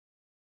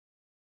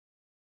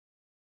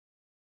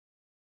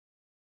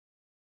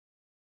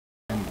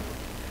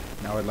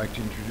Now I'd like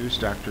to introduce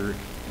Dr.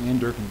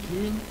 Durkin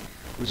Keating,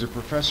 who's a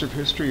professor of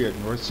history at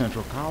North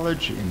Central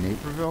College in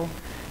Naperville.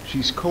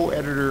 She's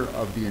co-editor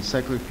of the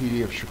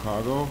Encyclopedia of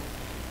Chicago,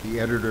 the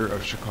editor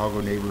of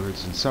Chicago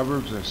Neighborhoods and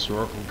Suburbs, a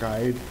historical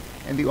guide,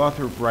 and the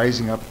author of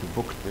Rising Up, the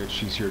book that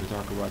she's here to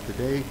talk about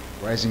today,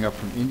 Rising Up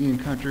from Indian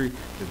Country,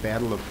 the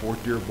Battle of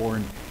Fort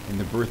Dearborn, and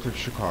the Birth of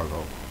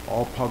Chicago,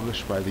 all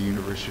published by the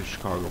University of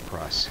Chicago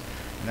Press.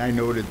 And I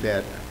noted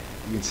that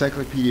the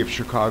Encyclopedia of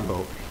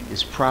Chicago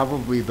is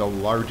probably the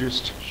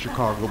largest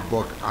Chicago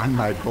book on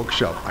my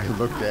bookshelf. I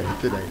looked at it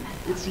today.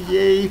 It's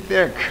yay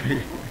thick.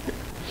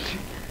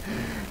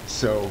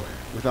 So,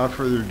 without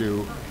further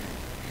ado,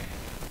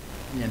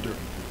 Andrew.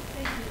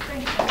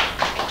 Thank you.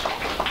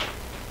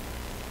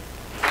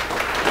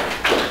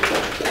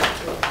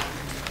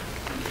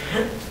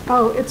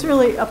 Oh, it's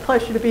really a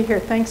pleasure to be here.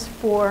 Thanks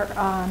for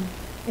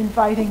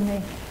inviting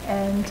me.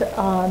 And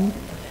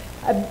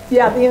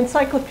yeah, the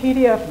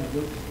encyclopedia,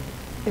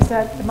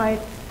 am I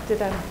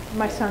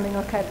sounding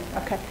okay?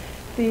 Okay.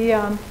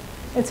 The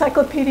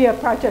Encyclopedia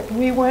Project,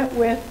 we went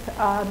with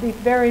the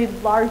very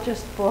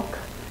largest book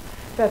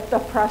that the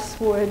press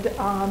would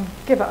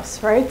give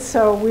us, right?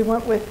 So we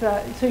went with,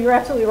 so you're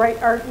absolutely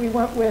right, Art, we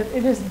went with,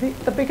 it is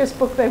the biggest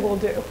book they will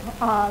do,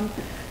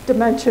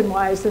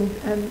 dimension-wise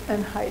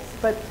and height.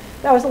 But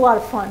that was a lot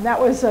of fun. That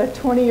was a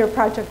 20-year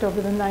project over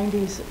the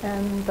 90s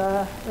and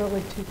the early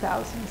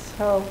 2000s.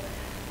 So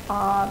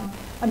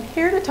I'm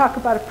here to talk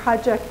about a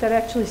project that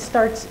actually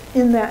starts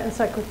in that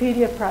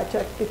encyclopedia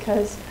project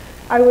because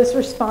I was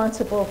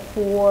responsible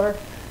for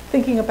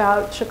thinking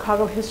about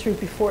Chicago history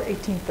before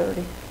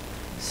 1830.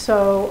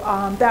 So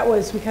that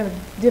was, we kind of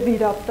divvied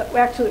up,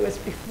 actually it was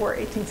before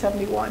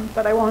 1871,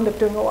 but I wound up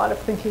doing a lot of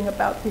thinking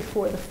about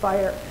before the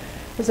fire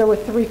because there were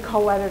 3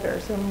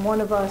 co-editors and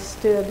one of us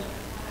did.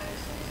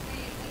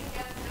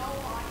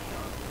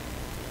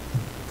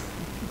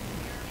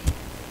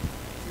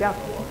 Yeah.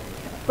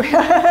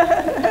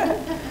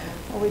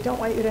 Well, we don't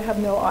want you to have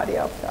no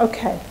audio.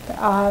 Okay.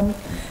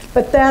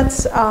 But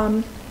that's...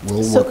 we'll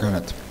work on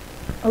it.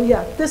 Oh,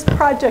 yeah. This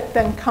project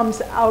then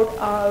comes out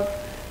of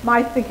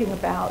my thinking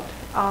about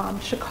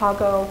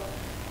Chicago,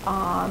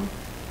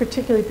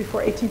 particularly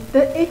before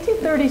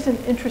 1830 is an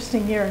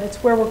interesting year, and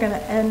it's where we're going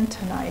to end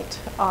tonight,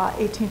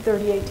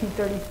 1830,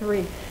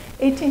 1833.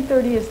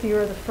 1830 is the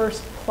year of the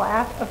first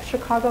plat of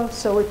Chicago.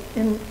 So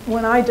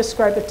when I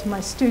describe it to my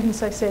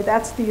students, I say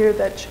that's the year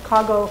that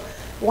Chicago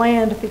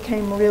land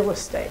became real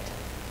estate.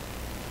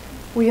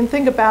 We can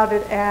think about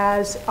it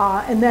as,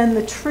 and then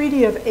the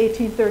Treaty of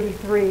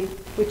 1833,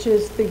 which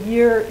is the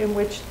year in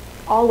which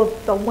all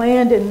of the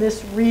land in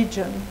this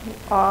region,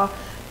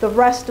 the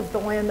rest of the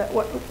land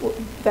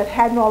that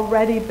hadn't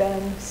already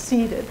been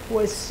ceded,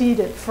 was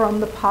ceded from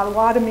the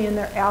Potawatomi and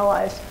their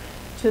allies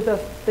to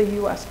the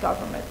U.S.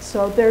 government.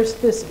 So there's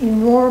this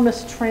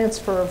enormous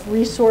transfer of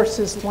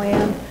resources,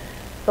 land.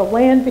 The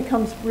land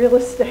becomes real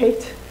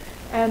estate,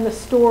 and the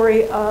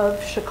story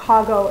of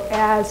Chicago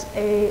as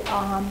a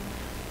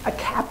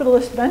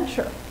capitalist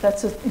venture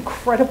that's an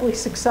incredibly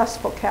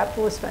successful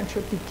capitalist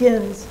venture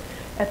begins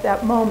at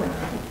that moment.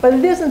 But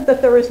it isn't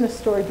that there isn't a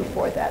story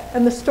before that.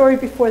 And the story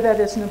before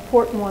that is an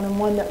important one and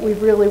one that we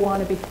really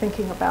want to be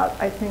thinking about,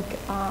 I think,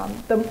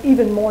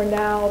 even more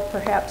now,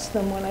 perhaps,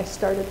 than when I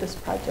started this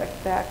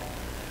project back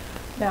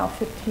now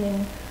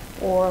 15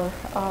 or,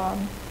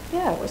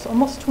 yeah, it was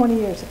almost 20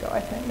 years ago, I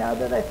think, now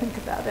that I think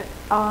about it.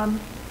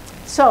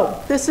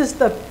 So this is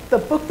the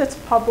book that's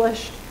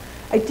published.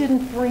 I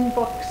didn't bring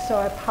books, so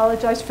I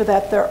apologize for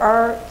that. There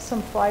are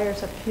some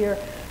flyers up here.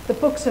 The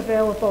book's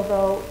available,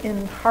 though,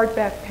 in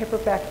hardback,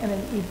 paperback, and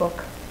an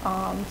ebook.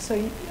 So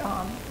you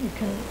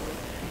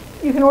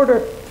can order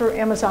it through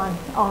Amazon.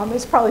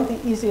 It's probably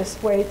the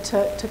easiest way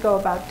to go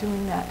about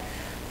doing that.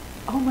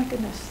 Oh my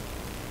goodness.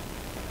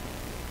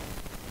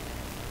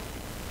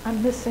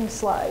 I'm missing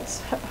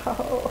slides.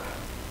 Oh.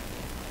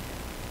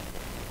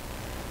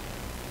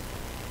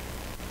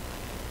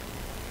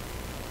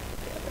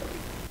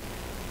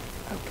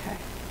 Okay.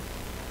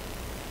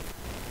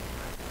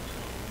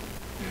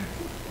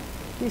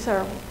 These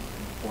are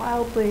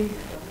wildly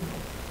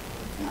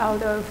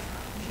out of,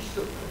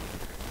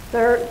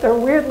 they're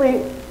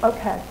weirdly,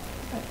 okay.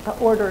 The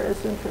order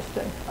is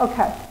interesting.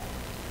 Okay.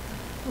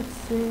 Let's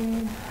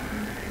see.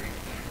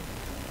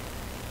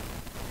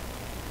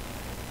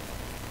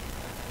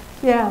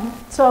 Yeah,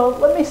 so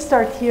let me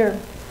start here.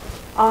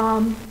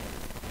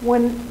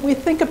 When we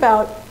think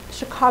about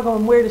Chicago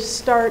and where to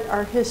start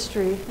our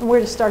history, and where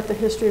to start the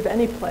history of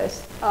any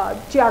place,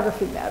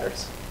 geography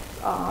matters.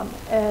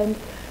 And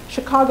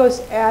Chicago's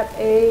at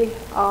a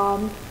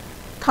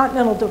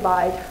continental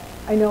divide.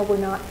 I know we're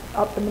not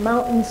up in the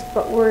mountains,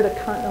 but we're at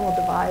a continental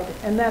divide,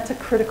 and that's a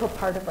critical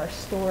part of our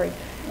story.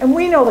 And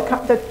we know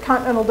the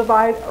continental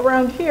divide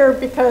around here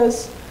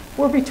because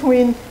we're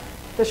between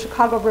the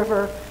Chicago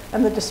River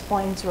and the Des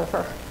Plaines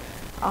River.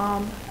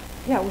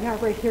 Yeah, we are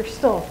right here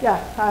still,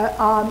 yeah.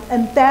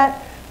 And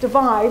that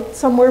divide,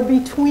 somewhere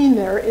between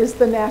there, is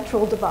the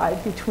natural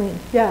divide between,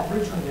 yeah.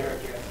 Originally there,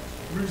 yes.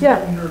 Yeah,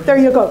 there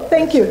you go.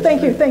 Thank you,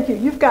 thank you, thank you.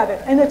 You've got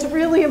it. And it's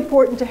really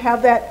important to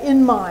have that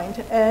in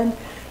mind. And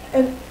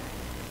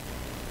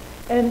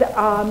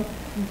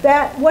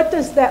that what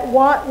does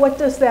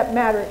that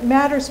matter? It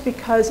matters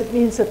because it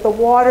means that the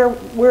water,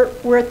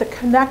 we're at the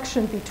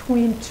connection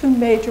between two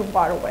major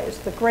waterways,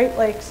 the Great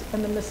Lakes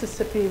and the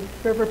Mississippi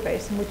River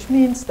Basin, which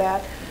means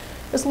that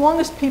as long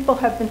as people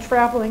have been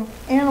traveling,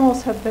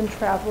 animals have been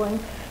traveling,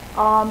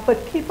 but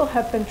people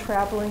have been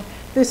traveling,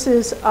 this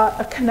is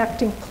a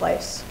connecting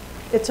place.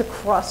 It's a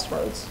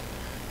crossroads.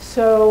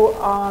 So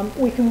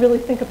we can really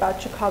think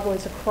about Chicago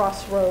as a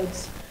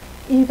crossroads,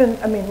 even,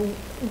 I mean,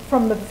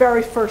 from the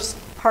very first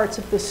parts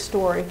of this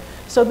story.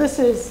 So this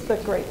is the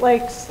Great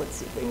Lakes. Let's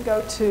see if we can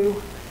go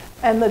to,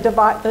 and the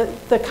divide,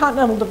 the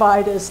Continental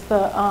Divide is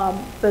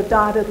the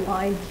dotted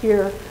line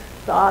here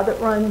that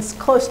runs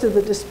close to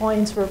the Des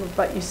Plaines River,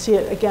 but you see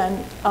it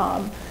again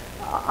on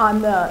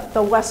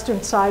the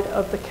western side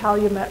of the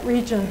Calumet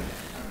region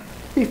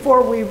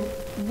before we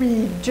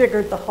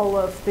rejiggered the whole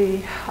of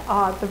the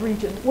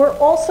region. We're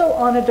also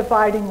on a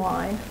dividing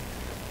line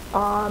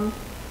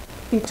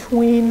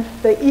between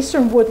the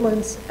eastern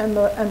woodlands and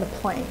the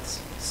plains.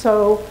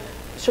 So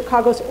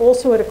Chicago's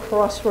also at a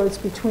crossroads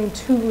between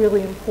two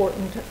really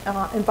important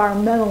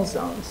environmental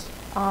zones.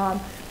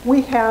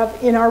 We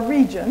have in our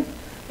region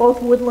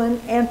both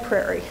woodland and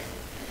prairie.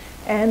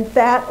 And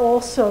that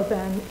also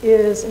then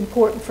is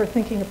important for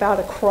thinking about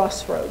a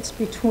crossroads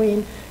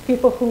between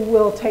people who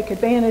will take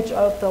advantage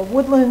of the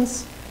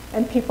woodlands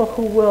and people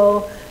who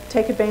will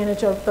take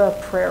advantage of the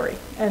prairie.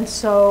 And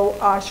so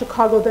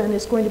Chicago then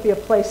is going to be a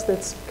place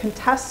that's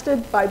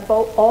contested by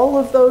all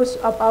of those,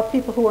 about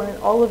people who are in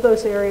all of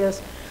those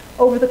areas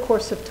over the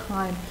course of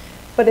time.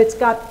 But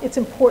it's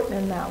important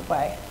in that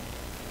way.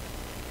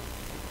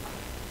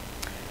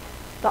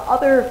 The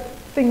other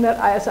thing that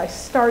as I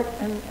start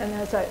and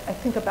as I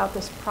think about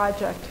this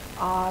project,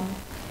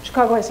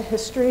 Chicago has a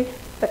history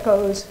that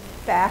goes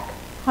back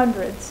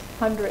hundreds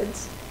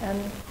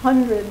and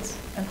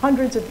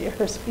hundreds of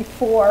years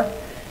before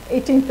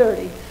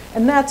 1830.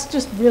 And that's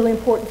just really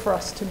important for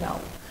us to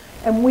know.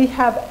 And we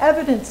have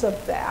evidence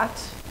of that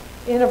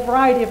in a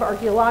variety of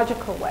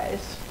archaeological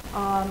ways.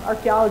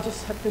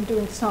 Archaeologists have been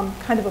doing some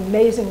kind of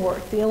amazing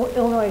work. The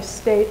Illinois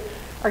State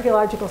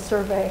Archaeological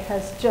Survey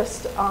has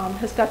just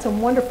has got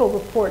some wonderful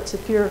reports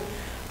if you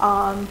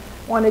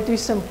want to do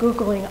some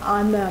Googling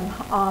on them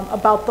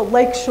about the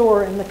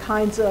lakeshore and the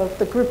kinds of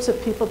the groups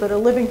of people that are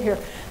living here.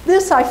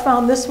 This I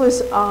found, this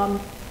was,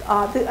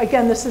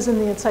 again, this is in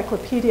the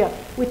Encyclopedia,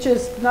 which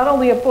is not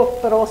only a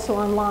book but also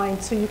online,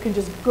 so you can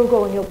just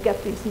Google and you'll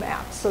get these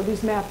maps. So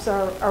these maps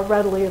are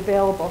readily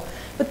available.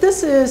 But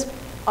this is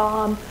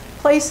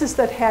places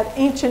that had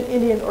ancient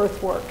Indian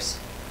earthworks.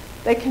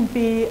 They can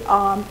be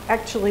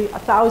actually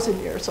 1,000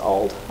 years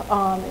old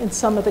in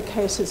some of the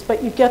cases,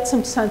 but you get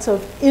some sense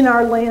of, in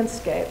our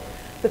landscape,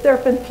 that there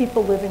have been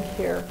people living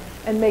here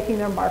and making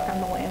their mark on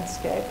the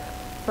landscape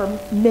for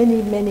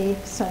many, many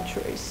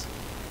centuries.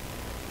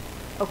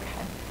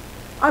 Okay,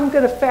 I'm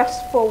going to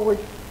fast forward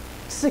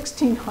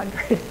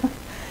 1600.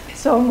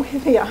 So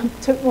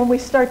when we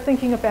start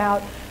thinking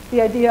about the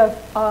idea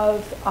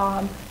of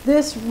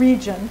this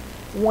region,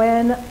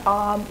 when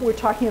we're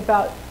talking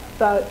about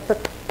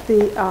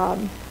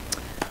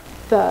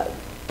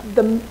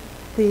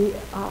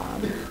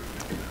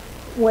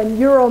when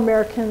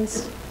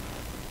Euro-Americans,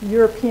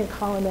 European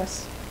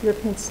colonists,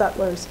 European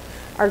settlers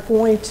are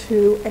going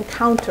to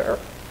encounter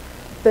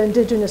the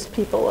indigenous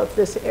people of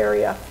this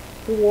area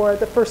for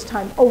the first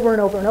time over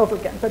and over and over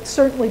again. But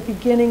certainly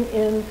beginning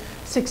in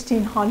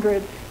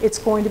 1600, it's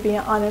going to be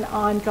on an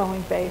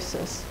ongoing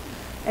basis.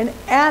 And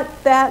at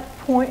that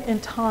point in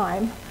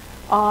time,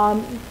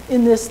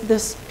 in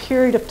this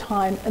period of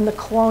time, in the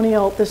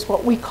colonial, this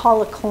what we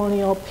call a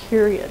colonial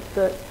period,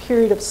 the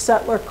period of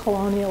settler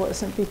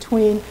colonialism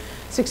between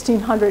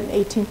 1600 and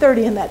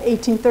 1830, and that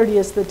 1830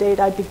 is the date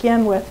I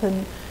began with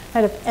and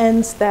kind of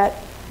ends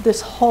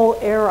this whole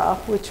era,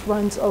 which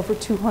runs over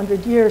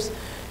 200 years.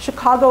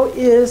 Chicago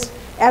is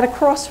at a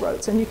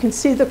crossroads, and you can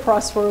see the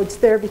crossroads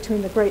there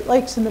between the Great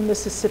Lakes and the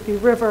Mississippi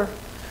River,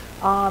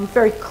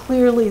 very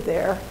clearly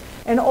there.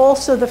 And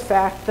also the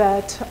fact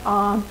that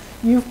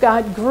you've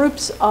got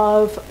groups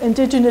of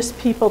indigenous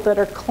people that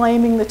are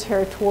claiming the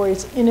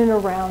territories in and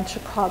around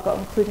Chicago,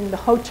 including the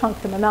Ho-Chunk,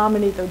 the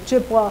Menominee, the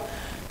Ojibwa,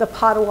 the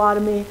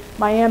Potawatomi,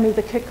 Miami,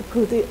 the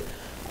Kickapoo, the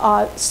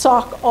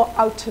Sauk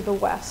out to the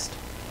west.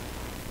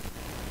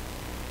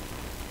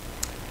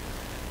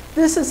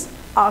 This is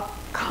a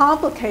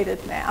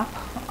complicated map,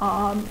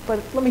 but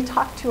let me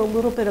talk to you a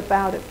little bit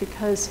about it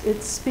because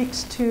it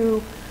speaks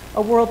to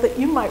a world that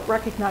you might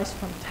recognize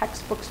from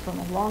textbooks from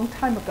a long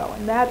time ago,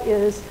 and that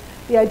is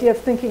the idea of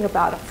thinking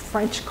about a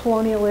French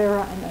colonial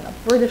era and then a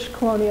British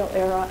colonial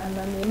era and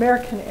then the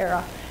American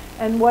era.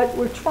 And what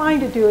we're trying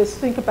to do is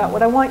think about,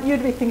 what I want you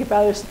to be thinking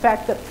about is the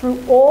fact that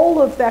through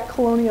all of that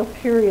colonial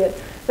period,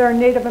 there are the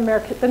Native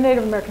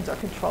Americans are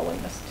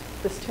controlling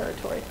this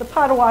territory. The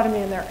Potawatomi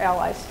and their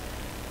allies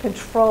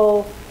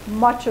control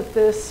much of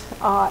this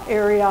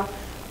area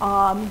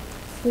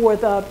for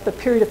the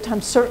period of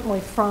time, certainly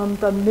from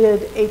the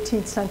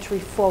mid-18th century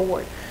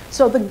forward.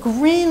 So the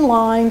green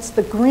lines,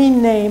 the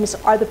green names,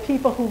 are the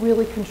people who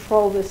really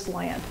control this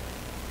land.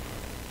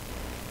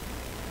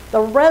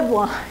 The red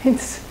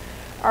lines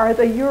are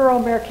the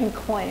Euro-American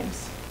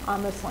claims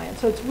on this land.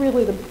 So it's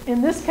really,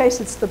 in this case,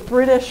 it's the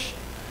British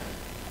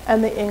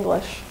and the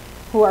English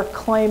who are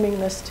claiming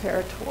this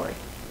territory.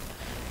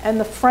 And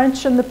the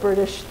French and the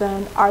British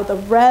then are the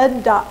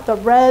red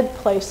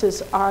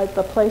places are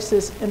the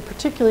places, and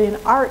particularly in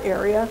our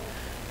area,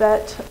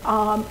 that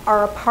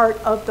are a part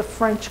of the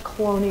French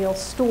colonial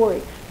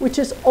story, which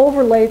is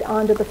overlaid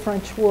onto the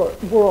French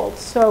world.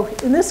 So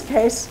in this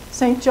case,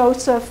 St.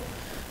 Joseph,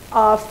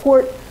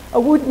 Fort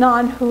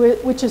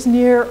Ouilmette, which is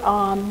near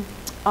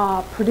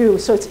Purdue.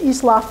 So it's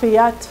East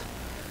Lafayette,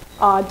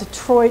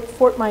 Detroit,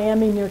 Fort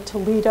Miami near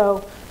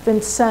Toledo,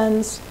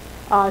 Vincennes,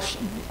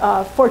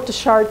 Fort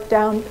Deschartres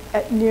down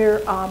near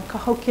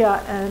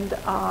Cahokia and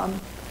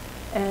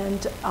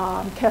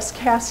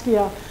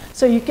Kaskaskia.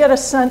 So you get a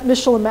sense,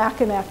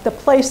 Michilimackinac, the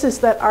places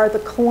that are the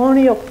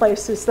colonial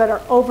places that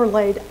are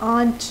overlaid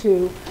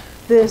onto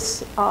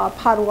this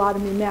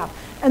Potawatomi map.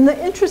 And the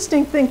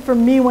interesting thing for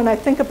me when I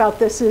think about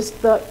this is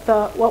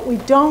what you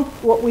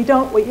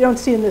don't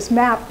see in this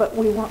map, but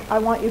I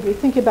want you to be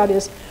thinking about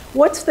is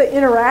what's the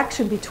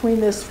interaction between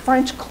this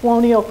French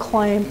colonial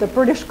claim, the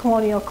British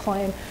colonial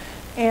claim,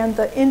 and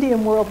the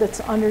Indian world that's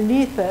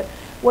underneath it.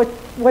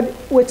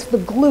 What's the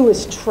glue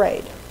is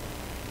trade.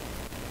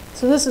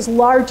 So this is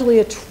largely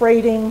a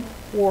trading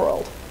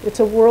world. It's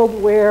a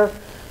world where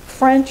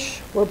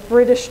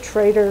British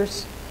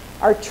traders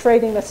are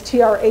trading. That's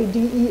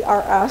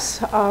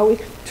Traders.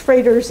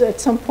 Traders at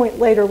some point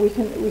later we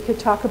could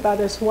talk about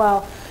as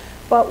well.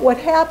 But what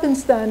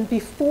happens then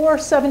before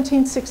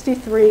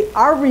 1763?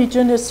 Our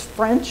region is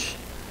French.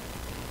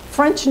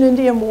 French and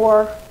Indian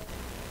War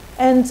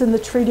ends in the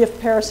Treaty of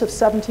Paris of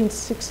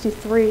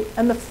 1763,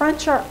 and the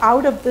French are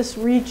out of this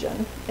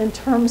region in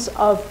terms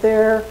of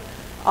their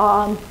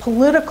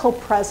political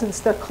presence,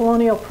 their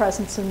colonial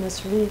presence in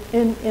this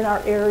in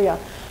our area.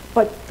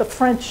 But the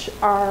French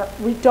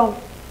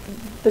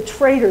the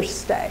traders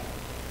stay.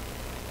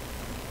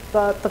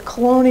 The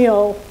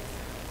colonial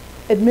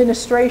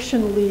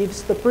administration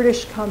leaves, the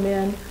British come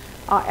in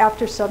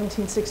after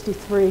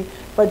 1763,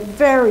 but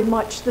very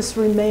much this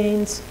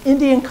remains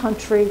Indian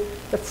country.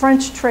 The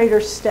French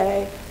traders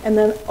stay, and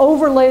then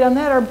overlaid on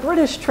that are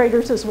British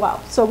traders as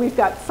well. So we've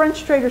got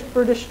French traders,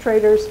 British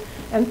traders,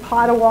 and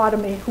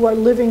Potawatomi who are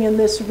living in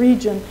this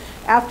region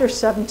after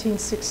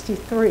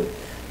 1763.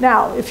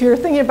 Now, if you're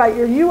thinking about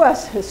your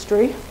US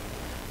history,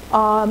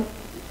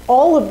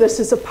 all of this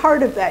is a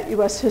part of that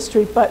US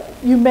history, but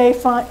you may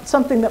find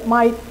something that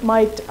might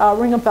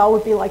ring a bell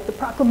would be like the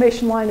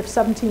Proclamation Line of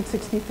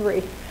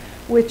 1763,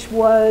 which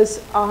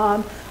was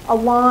a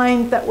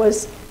line that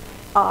was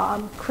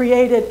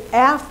created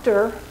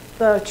after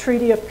the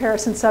Treaty of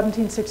Paris in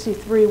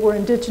 1763, where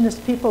indigenous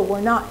people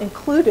were not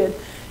included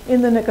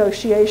in the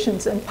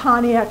negotiations, and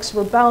Pontiac's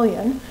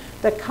rebellion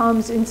that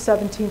comes in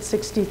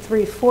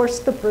 1763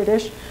 forced the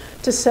British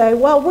to say,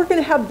 well, we're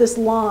going to have this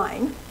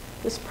line,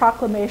 this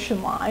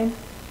proclamation line.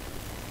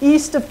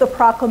 East of the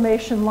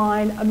proclamation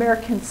line,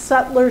 American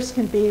settlers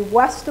can be.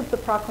 West of the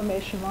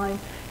proclamation line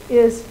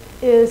is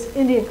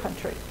Indian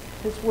country,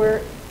 is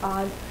where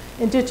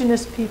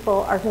indigenous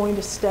people are going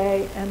to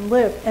stay and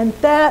live. And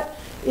that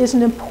is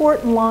an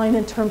important line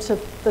in terms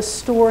of the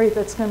story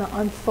that's going to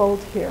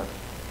unfold here.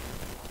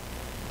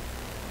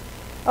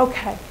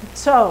 Okay,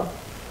 so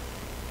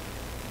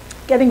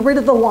getting rid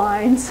of the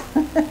lines.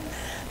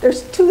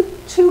 There's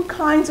two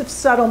kinds of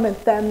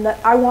settlement then that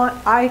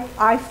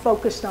I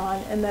focused on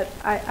and that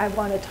I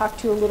want to talk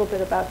to you a little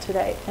bit about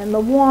today. And the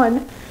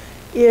one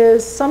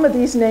is, some of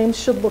these names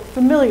should look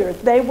familiar.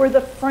 They were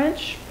the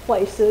French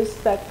places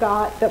that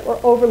were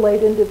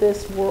overlaid into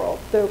this world.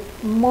 They're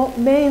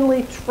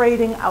mainly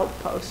trading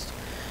outposts.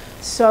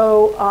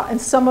 So, and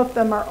some of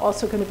them are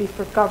also going to be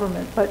for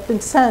government. But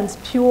Vincennes,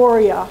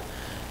 Peoria,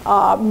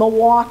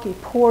 Milwaukee,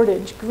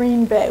 Portage,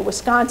 Green Bay,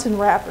 Wisconsin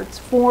Rapids,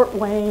 Fort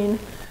Wayne,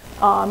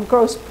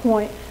 Grosse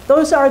Pointe.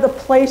 Those are the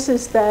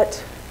places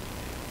that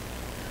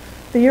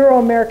the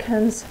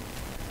Euro-Americans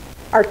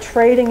are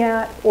trading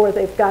at, or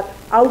they've got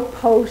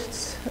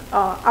outposts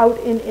out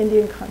in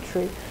Indian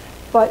country.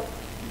 But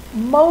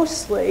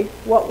mostly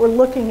what we're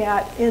looking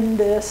at in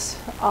this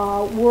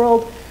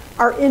world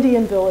are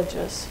Indian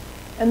villages.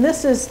 And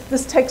this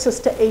takes us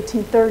to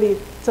 1830,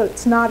 so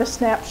it's not a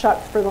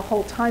snapshot for the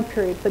whole time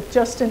period, but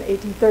just in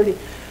 1830.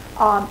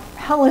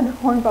 Helen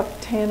Hornbuck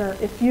Tanner,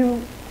 if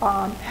you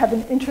have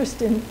an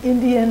interest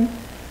in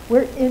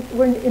where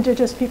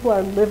indigenous people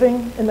are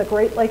living in the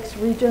Great Lakes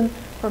region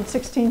from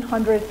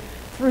 1600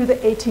 through the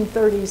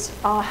 1830s,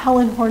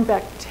 Helen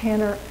Hornbuck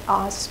Tanner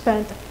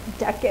spent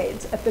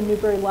decades at the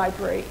Newberry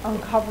Library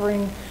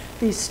uncovering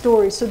these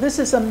stories. So this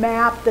is a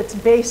map that's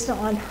based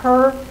on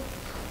her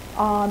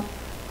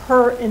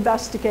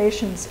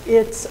investigations.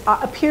 It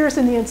appears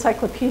in the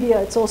encyclopedia.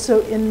 It's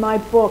also in my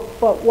book.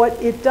 But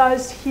what it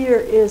does here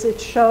is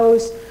it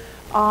shows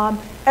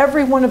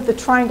Every one of the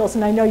triangles,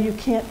 and I know you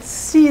can't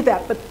see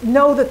that, but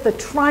know that the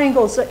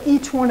triangles,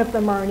 each one of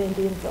them are an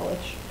Indian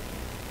village.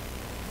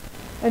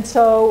 And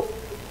so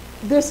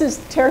this is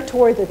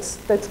territory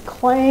that's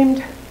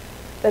claimed,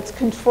 that's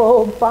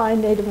controlled by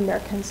Native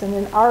Americans. And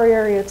in our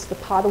area, it's the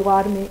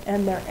Potawatomi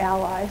and their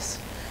allies.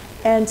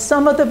 And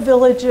some of the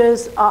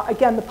villages,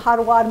 again, the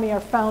Potawatomi are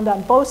found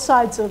on both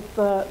sides of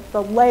the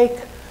lake,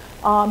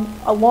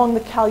 along the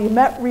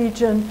Calumet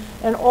region,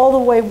 and all the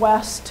way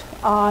west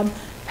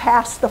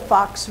past the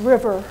Fox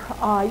River.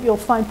 You'll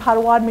find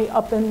Potawatomi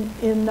up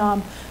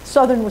in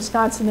southern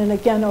Wisconsin and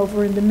again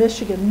over into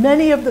Michigan.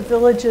 Many of the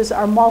villages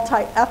are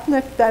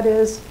multi-ethnic, that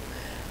is,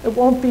 it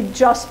won't be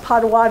just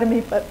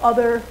Potawatomi, but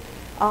other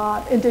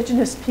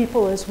indigenous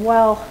people as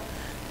well.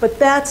 But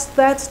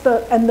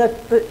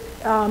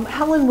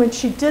Helen, when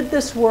she did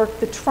this work,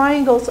 the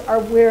triangles are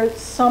where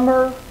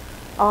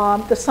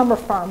the summer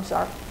farms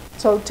are.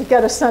 So to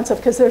get a sense of,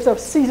 because there's a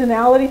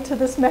seasonality to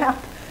this map.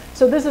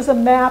 So this is a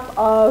map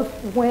of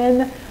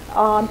when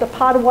the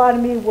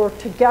Potawatomi were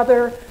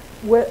together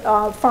with,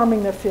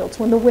 farming their fields,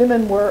 when the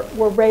women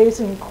were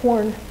raising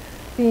corn,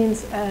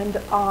 beans, and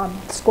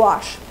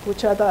squash,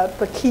 which are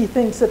the key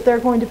things that they're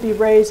going to be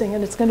raising.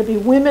 And it's going to be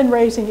women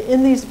raising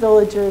in these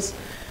villages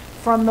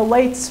from the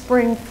late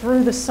spring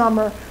through the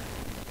summer.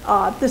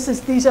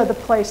 These are the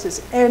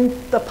places. And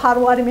the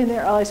Potawatomi and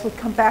their allies would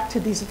come back to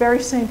these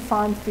very same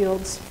farm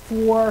fields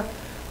for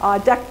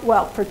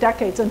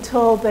decades,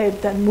 until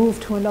they'd then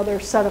moved to another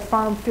set of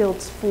farm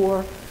fields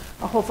for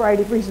a whole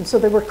variety of reasons. So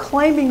they were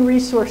claiming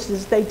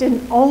resources. They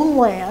didn't own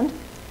land.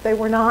 They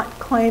were not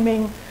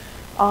claiming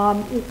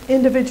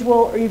individual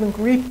or even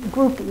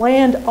group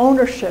land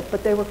ownership,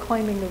 but they were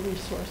claiming the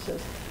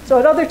resources. So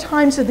at other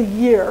times of the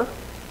year,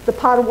 the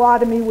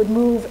Potawatomi would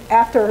move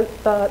after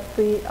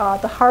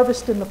the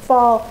harvest in the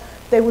fall.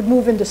 They would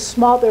move into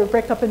they would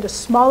break up into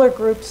smaller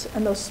groups,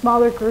 and those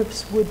smaller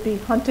groups would be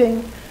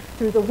hunting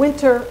through the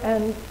winter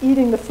and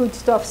eating the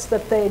foodstuffs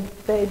that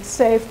they'd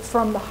saved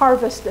from the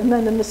harvest, and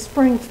then in the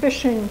spring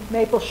fishing,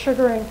 maple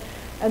sugaring,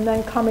 and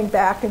then coming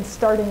back and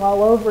starting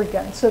all over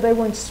again. So they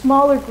were in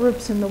smaller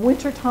groups in the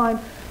wintertime,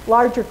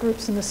 larger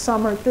groups in the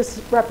summer.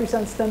 This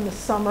represents then the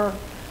summer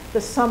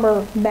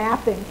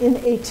mapping in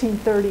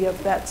 1830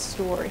 of that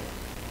story.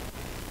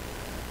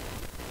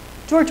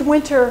 George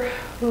Winter,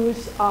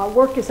 whose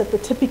work is at the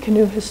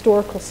Tippecanoe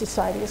Historical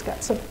Society, has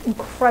got some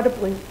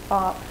incredibly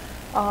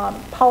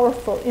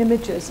powerful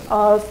images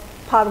of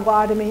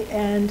Potawatomi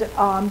and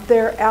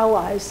their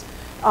allies.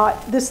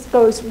 This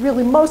goes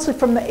really mostly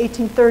from the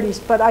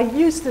 1830s, but I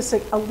use this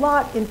a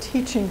lot in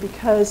teaching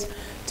because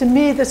to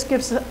me this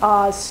gives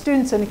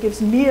students, and it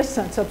gives me a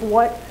sense of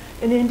what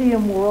an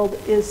Indian world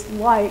is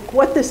like,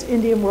 what this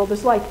Indian world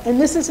is like. And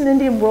this is an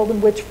Indian world in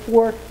which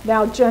for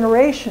now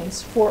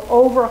generations, for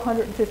over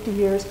 150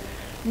 years,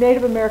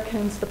 Native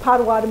Americans, the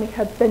Potawatomi,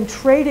 have been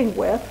trading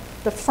with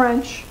the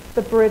French,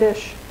 the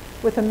British,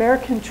 with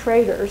American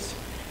traders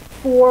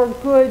for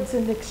goods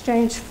in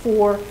exchange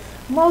for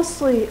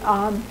mostly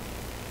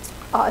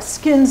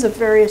skins of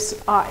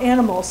various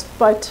animals.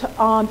 But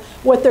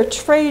what they're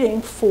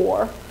trading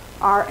for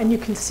are, and you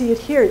can see it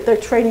here, they're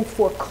trading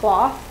for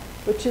cloth,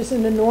 which is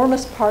an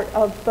enormous part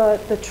of the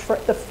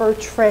fur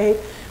trade,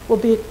 will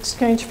be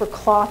exchanged for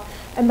cloth.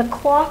 And the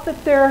cloth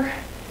that they're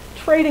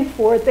trading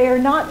for, they are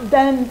not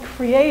then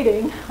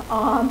creating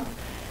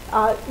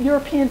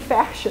European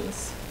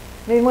fashions.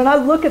 I mean, when I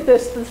look at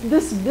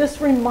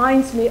this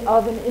reminds me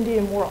of an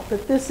Indian world,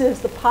 that this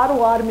is the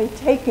Potawatomi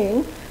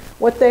taking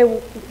what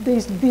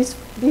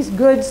these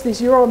goods,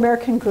 these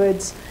Euro-American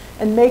goods,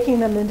 and making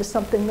them into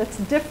something that's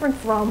different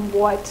from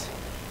what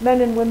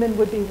men and women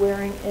would be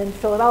wearing in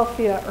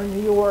Philadelphia or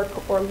New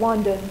York or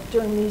London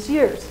during these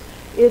years.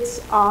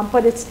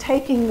 But it's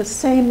taking the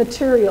same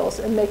materials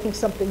and making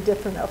something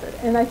different of it.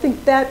 And I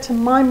think that, to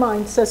my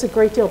mind, says a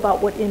great deal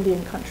about what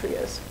Indian country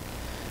is,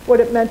 what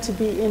it meant to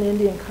be in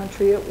Indian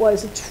country. It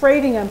was a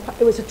trading empire,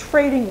 it was a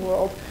trading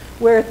world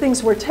where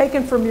things were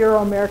taken from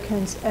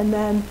Euro-Americans and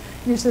then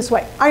used this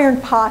way.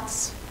 Iron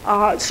pots,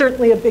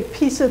 certainly a big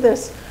piece of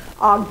this,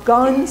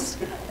 guns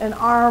and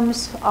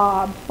arms,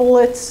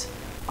 bullets,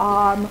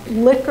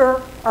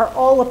 liquor are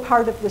all a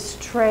part of this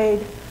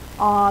trade,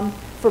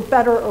 for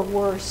better or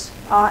worse.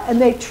 And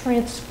they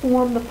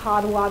transform the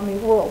Potawatomi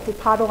world. The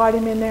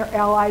Potawatomi and their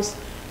allies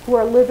who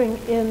are living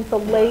in the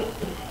late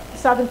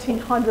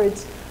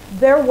 1700s,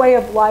 their way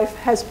of life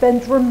has been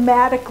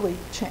dramatically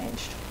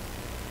changed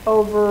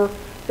over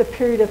the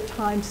period of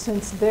time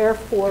since their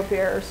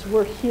forebears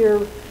were here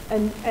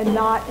and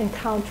not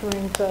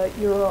encountering the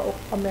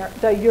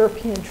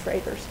European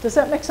traders. Does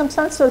that make some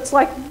sense? So it's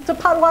like the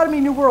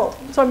Potawatomi New World.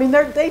 So I mean,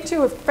 they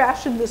too have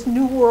fashioned this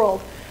new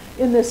world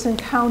in this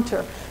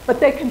encounter, but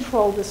they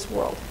control this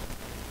world.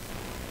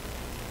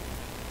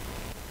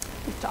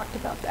 We've talked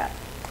about that.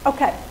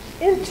 Okay,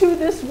 into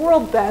this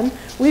world then,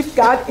 we've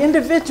got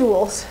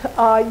individuals,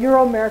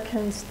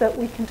 Euro-Americans, that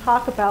we can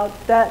talk about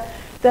that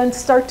then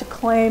start to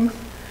claim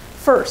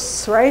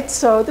firsts, right?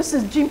 So this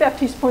is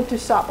Jean-Baptiste Pointe du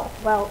Sable.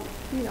 Well,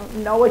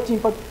 know what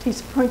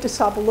Jean-Baptiste Point de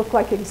Sable looked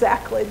like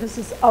exactly. This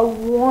is a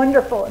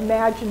wonderful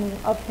imagining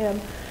of him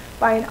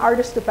by an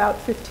artist about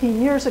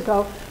 15 years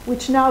ago,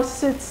 which now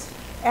sits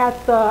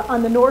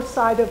on the north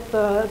side of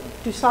the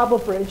Du Sable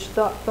Bridge,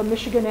 the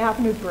Michigan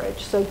Avenue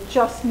Bridge, so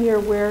just near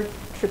where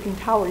Tribune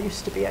Tower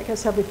used to be. I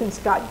guess everything's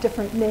got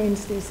different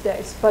names these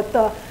days. But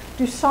the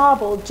Du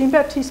Sable,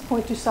 Jean-Baptiste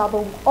Point du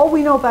Sable, all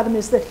we know about him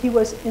is that he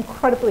was an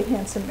incredibly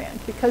handsome man,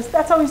 because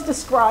that's how he's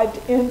described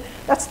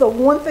that's the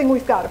one thing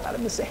we've got about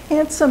him, is a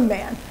handsome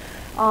man.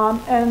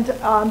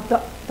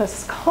 The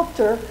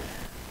sculptor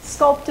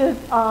sculpted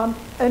an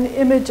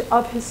image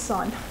of his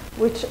son,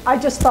 which I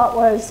just thought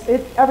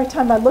every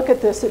time I look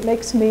at this, it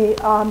makes me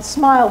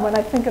smile when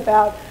I think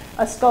about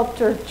a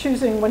sculptor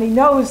choosing, when he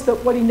knows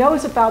that what he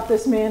knows about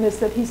this man is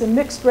that he's a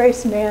mixed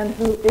race man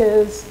who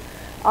is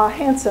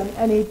handsome,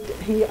 and he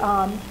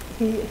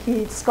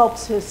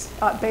sculpts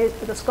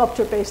the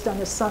sculpture based on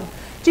his son.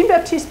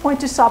 Jean-Baptiste Point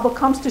du Sable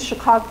comes to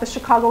the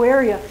Chicago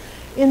area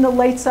in the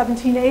late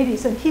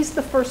 1780s, and he's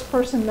the first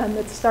person then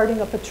that's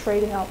starting up a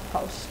trading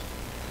outpost.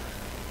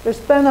 There's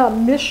been a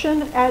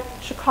mission at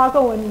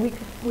Chicago, and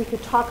we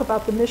could talk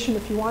about the mission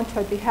if you want to.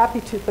 I'd be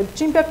happy to. But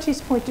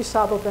Jean-Baptiste Point du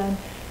Sable then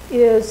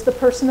is the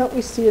person that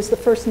we see as the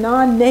first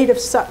non-native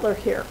settler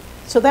here.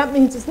 So that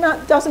means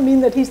doesn't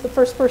mean that he's the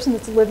first person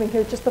that's living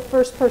here, just the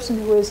first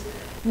person who is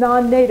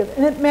non-native.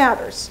 And it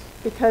matters,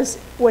 because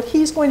what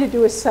he's going to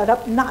do is set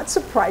up, not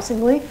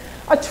surprisingly,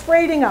 a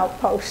trading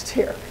outpost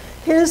here.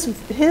 His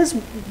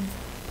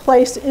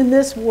place in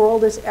this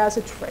world is as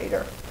a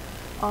trader.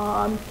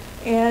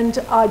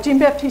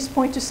 Jean-Baptiste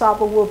Point du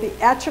Sable will be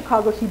at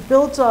Chicago. He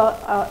builds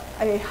a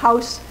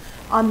house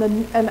on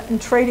the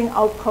trading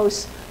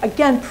outpost,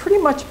 again, pretty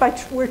much by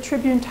where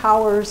Tribune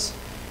Tower is,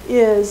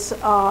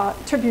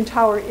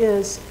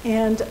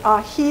 and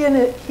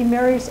he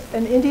marries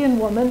an Indian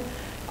woman,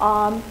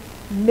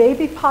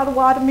 maybe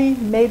Potawatomi,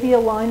 maybe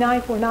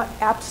Illini. We're not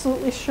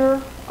absolutely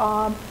sure,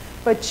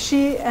 but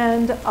she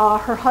and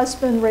her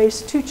husband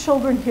raised 2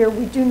 children here.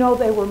 We do know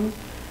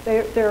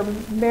their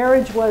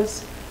marriage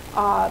was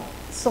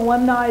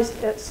solemnized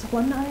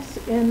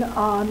in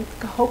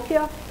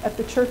Cahokia at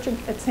the church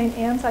at St.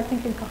 Anne's, I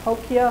think, in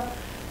Cahokia.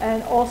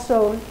 And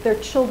also their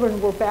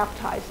children were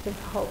baptized in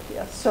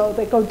Cahokia. So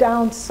they go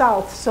down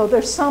south. So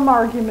there's some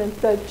argument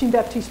that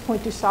Jean-Baptiste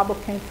Point du Sable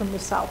came from the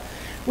south.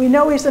 We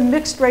know he's a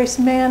mixed race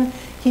man.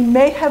 He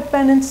may have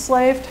been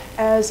enslaved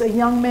as a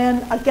young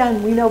man.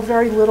 Again, we know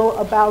very little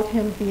about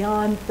him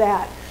beyond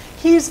that.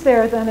 He's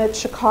there then at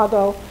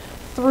Chicago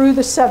through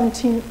the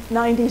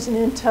 1790s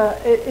and to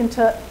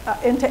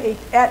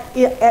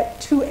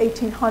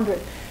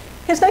 1800.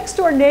 His next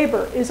door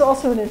neighbor is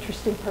also an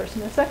interesting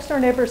person. His next door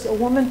neighbor is a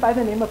woman by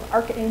the name of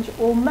Archange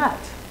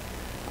Ouilmette.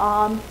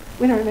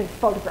 We don't have any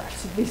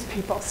photographs of these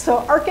people.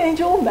 So Archange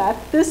Ouilmette,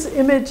 this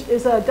image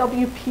is a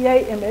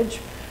WPA image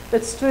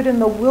that stood in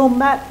the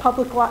Ouilmette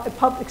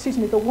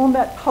the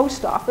Ouilmette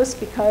post office,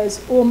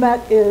 because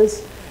Ouilmette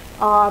is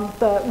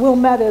the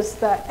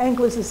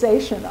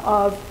Anglicization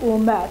of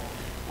Ouilmette.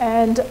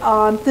 And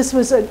this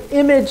was an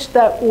image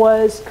that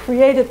was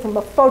created from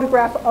a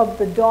photograph of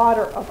the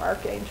daughter of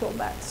Archange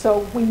Ouilmette.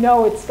 So we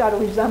know it's got a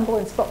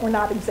resemblance, but we're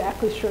not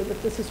exactly sure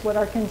that this is what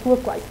Archange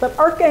looked like. But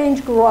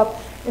Archange grew up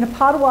in a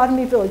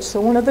Potawatomi village, so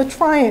one of the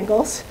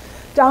triangles,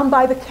 down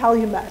by the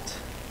Calumet.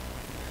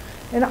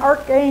 And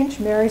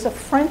Archange marries a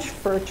French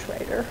fur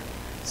trader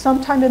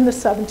sometime in the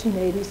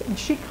 1780s, and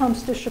she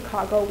comes to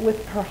Chicago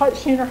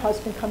she and her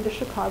husband come to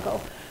Chicago,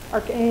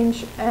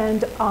 Archange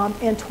and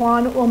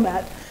Antoine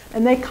Ouilmette.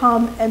 And they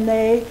come and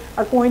they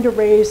are going to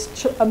raise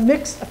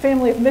a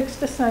family of mixed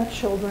descent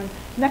children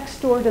next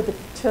door to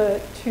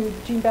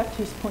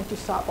Jean-Baptiste Point du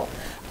Sable.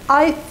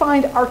 I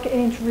find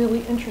Archange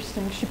really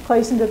interesting. She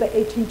plays into the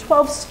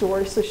 1812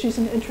 story, so she's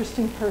an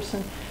interesting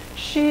person.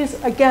 She's,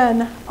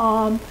 again,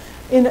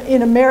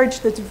 in a marriage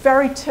that's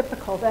very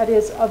typical, that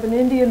is, of an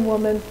Indian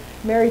woman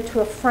married to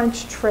a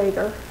French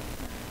trader.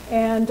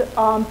 And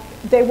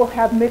they will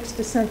have mixed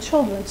descent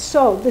children.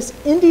 So this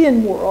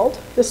Indian world,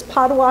 this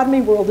Potawatomi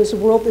world, is a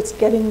world that's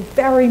getting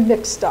very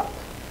mixed up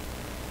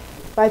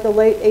by the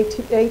late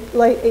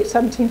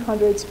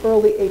 1700s,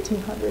 early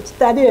 1800s.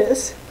 That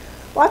is,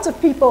 lots of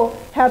people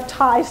have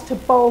ties to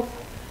both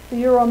the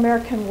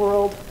Euro-American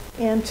world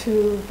and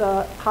to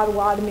the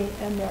Potawatomi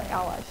and their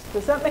allies.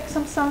 Does that make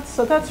some sense?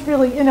 So that's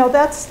really, and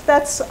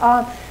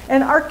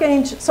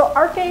Archange, so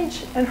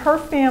Archange and her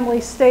family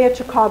stay at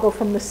Chicago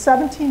from the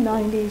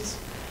 1790s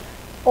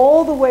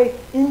all the way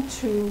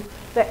into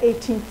the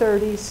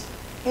 1830s.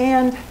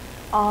 And,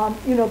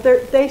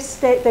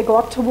 they go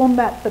up to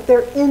Ouilmette, but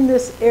they're in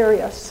this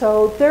area.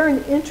 So they're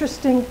an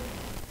interesting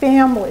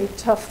family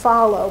to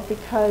follow,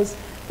 because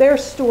their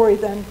story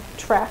then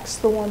tracks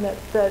the one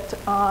that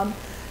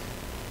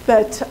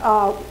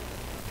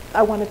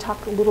I want to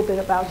talk a little bit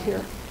about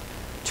here.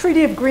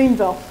 Treaty of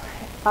Greenville,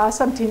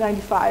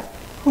 1795.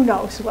 Who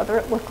knows whether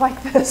it looked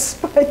like this,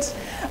 but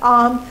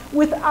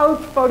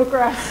without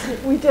photographs,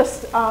 we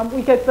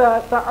get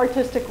the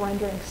artistic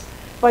renderings.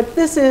 But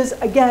this is,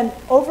 again,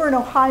 over in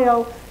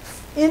Ohio,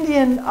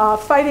 Indian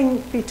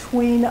fighting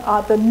between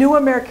the new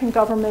American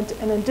government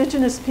and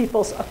indigenous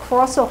peoples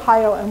across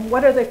Ohio. And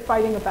what are they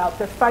fighting about?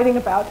 They're fighting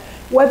about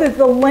whether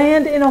the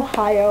land in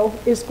Ohio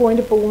is going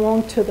to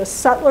belong to the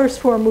settlers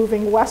who are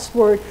moving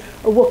westward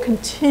or will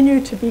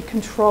continue to be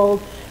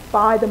controlled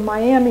by the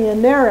Miami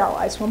and their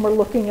allies when we're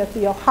looking at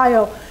the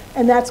Ohio,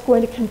 and that's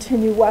going to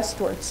continue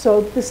westward.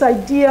 So this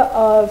idea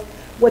of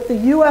what the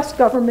US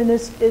government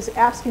is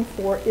asking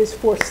for is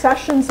for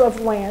cessions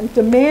of land,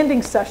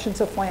 demanding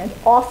cessions of land,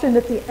 often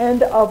at the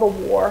end of a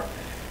war,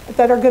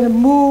 that are going to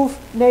move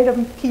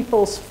Native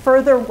peoples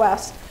further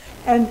west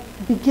and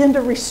begin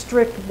to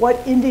restrict what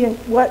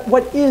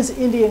is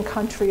Indian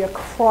country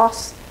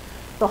across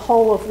the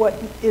whole of what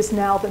is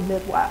now the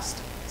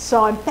Midwest.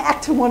 So I'm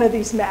back to one of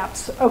these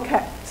maps.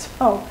 Okay,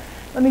 so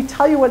let me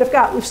tell you what I've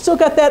got. We've still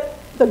got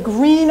the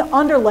green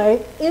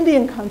underlay,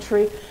 Indian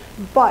country,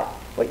 but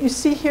what you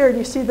see here,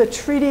 you see the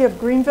Treaty of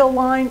Greenville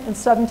line in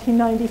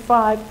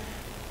 1795.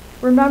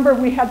 Remember,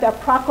 we had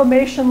that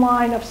proclamation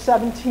line of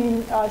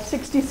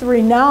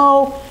 1763.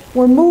 Now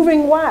we're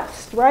moving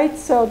west, right?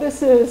 So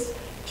this is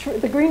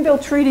the Greenville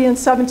Treaty in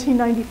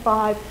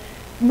 1795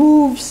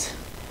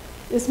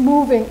 is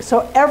moving.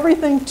 So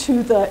everything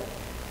to the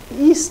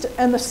east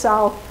and the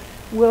south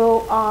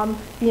will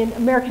be in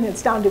American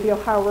hands, down to the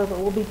Ohio River,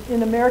 will be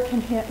in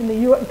American in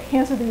the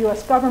hands of the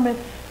US government.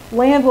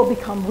 Land will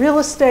become real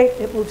estate.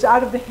 It moves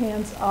out of the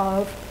hands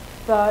of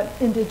the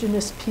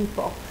indigenous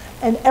people.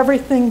 And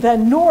everything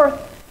then north,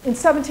 in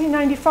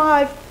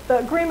 1795, the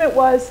agreement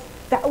was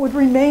that would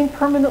remain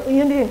permanently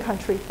Indian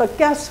country. But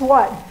guess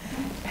what?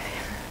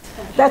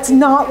 That's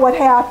not what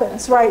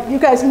happens, right? You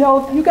guys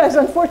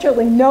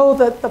unfortunately know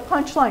the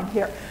punchline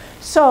here.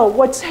 So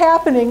what's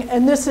happening,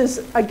 and this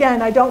is,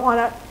 again, I don't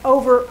want to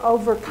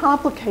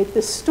overcomplicate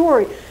this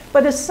story,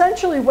 but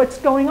essentially what's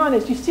going on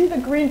is you see the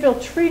Greenville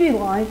Treaty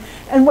line,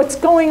 and what's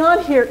going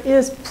on here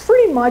is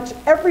pretty much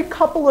every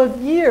couple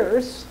of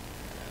years,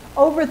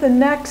 over the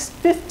next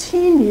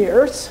 15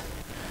 years,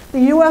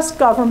 the US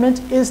government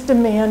is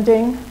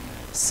demanding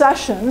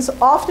cessions,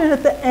 often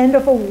at the end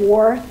of a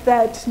war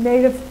that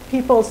Native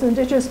peoples,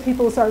 indigenous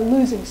peoples are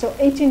losing. So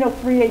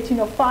 1803,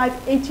 1805,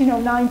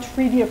 1809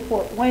 Treaty of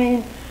Fort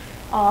Wayne,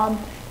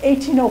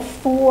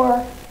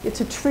 1804,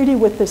 it's a treaty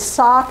with the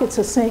Sauk, it's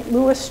a St.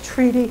 Louis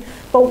treaty.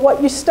 But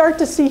what you start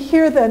to see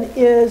here then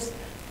is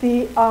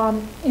the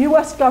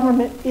US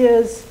government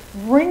is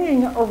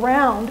ringing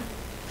around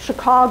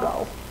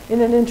Chicago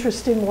in an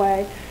interesting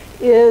way,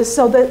 is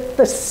so that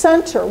the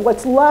center,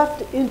 what's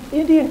left in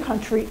Indian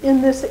country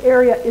in this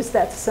area is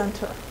that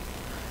center.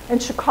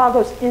 And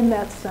Chicago's in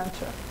that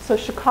center. So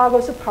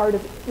Chicago's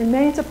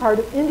remains a part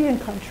of Indian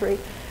country,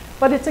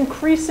 but it's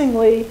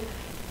increasingly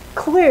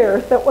clear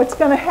that what's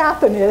going to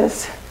happen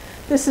is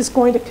this is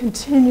going to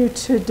continue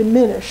to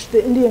diminish.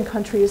 The Indian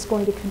country is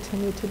going to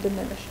continue to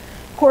diminish.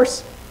 Of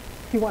course,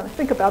 if you want to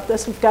think about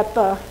this, we've got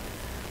the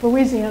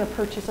Louisiana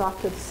Purchase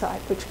off to the side,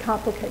 which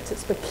complicates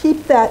this. But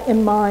keep that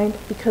in mind,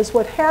 because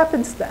what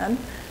happens then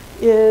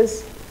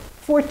is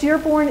Fort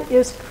Dearborn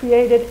is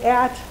created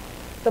at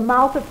the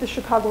mouth of the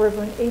Chicago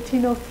River in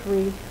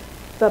 1803.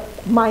 The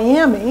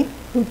Miami,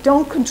 who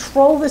don't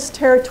control this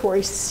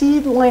territory,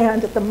 cede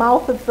land at the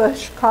mouth of the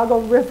Chicago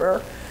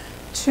River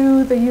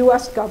to the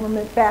US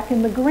government back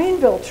in the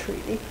Greenville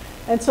Treaty.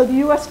 And so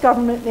the US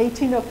government in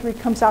 1803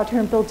 comes out here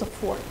and builds a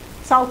fort,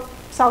 south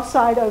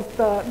side of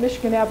the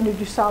Michigan Avenue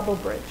du Sable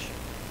Bridge.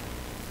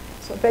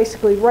 So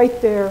basically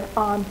right there,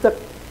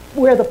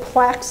 where the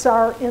plaques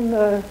are in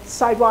the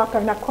sidewalk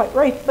are not quite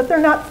right, but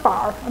they're not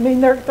far. I mean,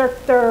 they're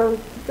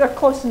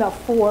close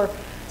enough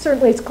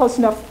certainly it's close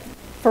enough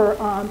for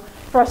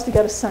us to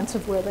get a sense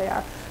of where they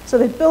are. So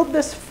they build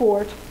this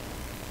fort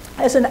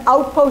as an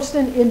outpost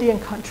in Indian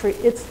country.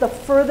 It's the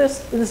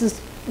furthest,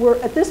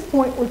 at this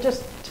point, we're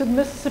just to the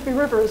Mississippi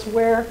River is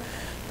where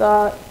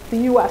the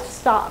US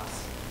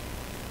stops.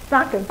 It's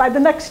not good. By the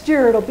next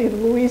year, it'll be the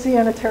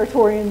Louisiana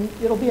Territory and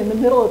it'll be in the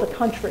middle of the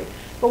country.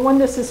 But when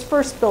this is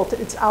first built,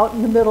 it's out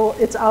in the middle,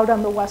 it's out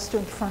on the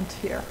western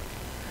frontier.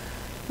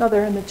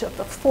 Another image of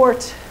the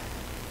fort.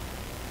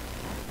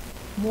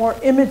 More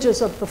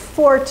images of the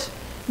fort.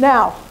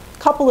 Now, a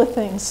couple of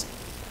things.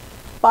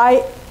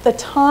 By the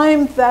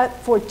time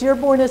that Fort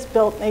Dearborn is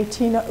built,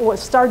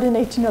 started in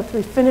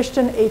 1803, finished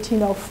in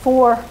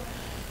 1804,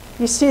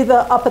 you see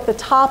up at the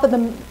top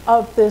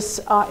of this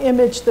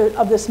image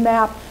of this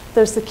map,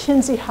 there's the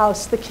Kinzie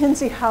House. The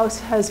Kinzie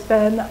House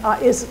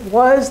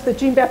was the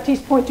Jean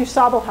Baptiste Point du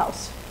Sable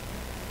house.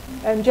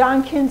 And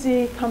John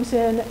Kinzie comes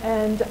in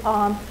and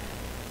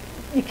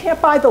you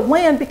can't buy the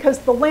land because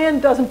the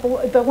land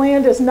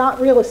is not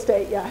real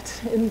estate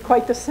yet in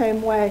quite the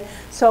same way.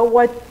 So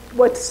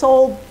what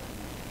sold,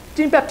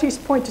 Jean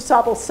Baptiste Point du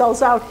Sable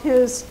sells out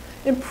his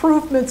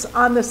improvements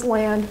on this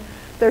land.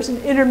 There's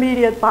an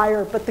intermediate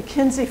buyer, but the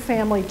Kinzie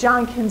family,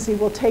 John Kinzie,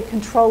 will take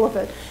control of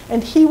it.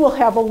 And he will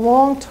have a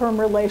long-term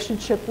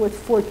relationship with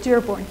Fort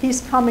Dearborn.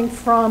 He's coming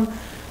from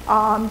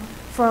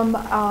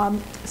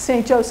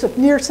St. Joseph,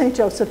 near St.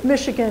 Joseph,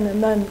 Michigan,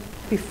 and then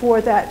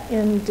before that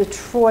in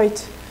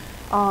Detroit.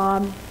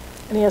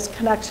 and he has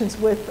connections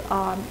with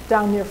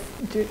down near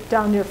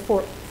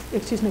Fort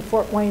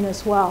Wayne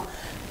as well.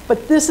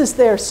 But this is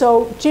there.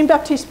 So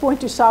Jean-Baptiste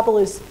Point du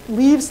Sable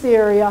leaves the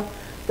area.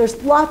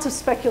 There's lots of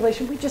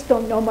speculation. We just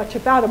don't know much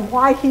about him,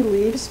 why he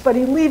leaves, but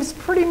he leaves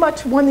pretty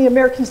much when the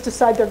Americans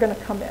decide they're going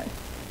to come in.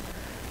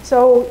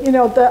 So, you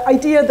know, the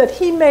idea that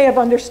he may have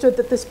understood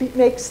that this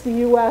makes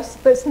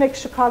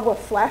Chicago a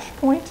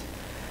flashpoint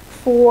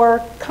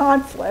for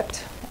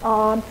conflict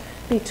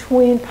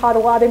between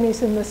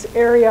Potawatomis in this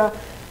area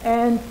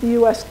and the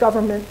U.S.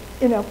 government,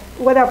 you know,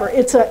 whatever.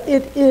 He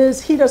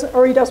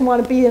doesn't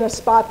want to be in a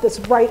spot that's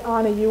right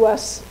on a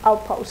U.S.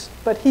 outpost,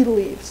 but he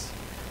leaves.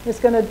 He's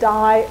going to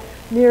die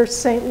near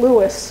St.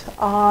 Louis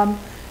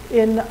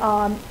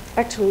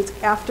actually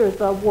it's after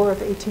the War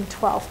of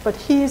 1812, but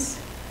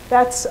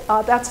that's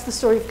the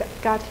story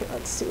we've got here.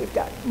 Let's see, we've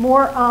got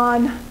more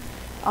on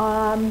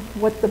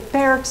what the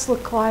barracks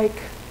look like.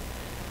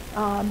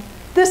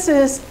 This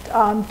is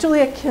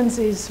Juliet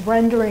Kinzie's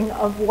rendering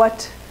of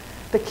what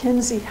the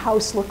Kinzie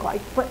house looked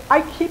like. But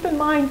I keep in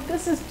mind,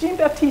 this is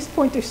Jean-Baptiste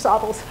Point du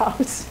Sable's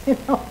house, you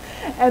know,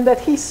 and that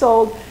he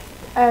sold,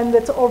 and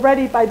that's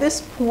already by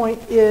this point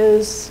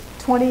is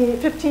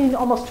 15,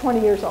 almost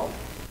 20 years old.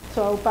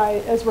 So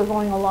as we're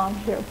going along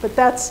here,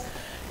 but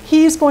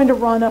he's going to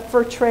run a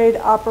fur trade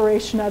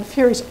operation out of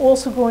here. He's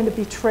also going to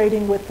be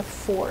trading with the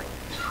fort.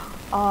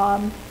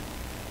 Okay.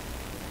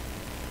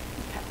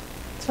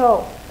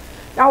 So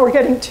now we're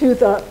getting to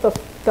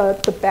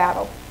the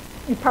battle.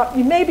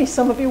 Maybe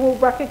some of you will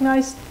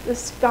recognize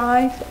this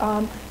guy,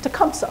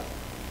 Tecumseh,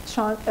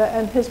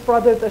 and his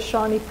brother, the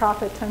Shawnee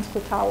prophet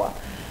Tenskwatawa,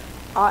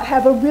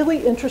 have a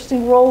really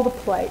interesting role to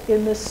play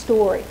in this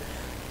story.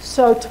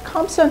 So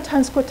Tecumseh and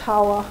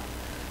Tenskwatawa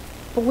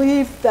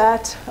believe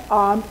that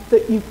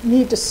you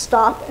need to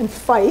stop and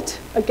fight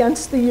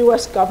against the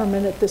U.S.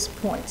 government at this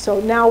point. So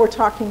now we're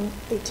talking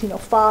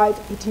 1805,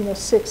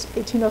 1806,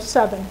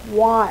 1807.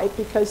 Why?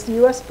 Because the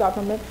U.S.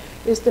 government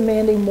is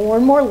demanding more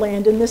and more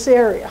land in this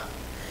area.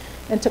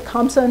 And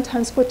Tecumseh and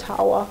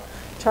Tenskwatawa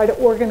try to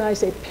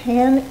organize a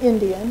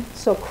pan-Indian,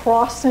 so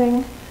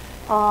crossing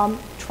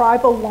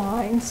tribal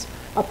lines,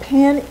 a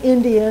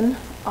pan-Indian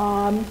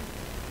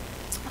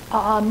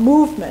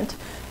movement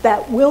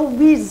that will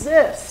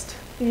resist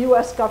the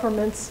U.S.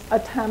 government's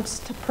attempts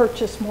to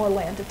purchase more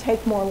land, to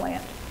take more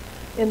land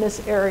in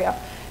this area.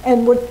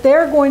 And what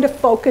they're going to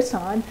focus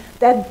on,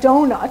 that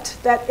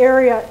donut, that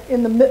area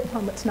in the middle,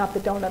 well, it's not the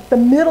donut, the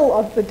middle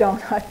of the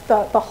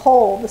donut, the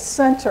hole, the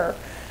center,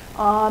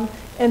 and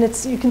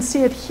you can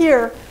see it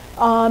here.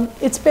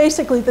 It's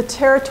basically the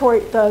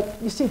territory,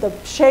 you see the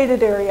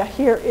shaded area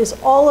here is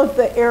all of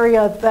the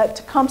area that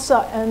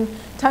Tecumseh and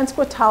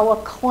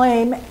Tenskwatawa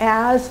claim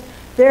as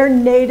their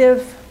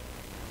native,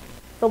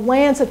 the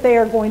lands that they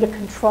are going to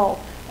control.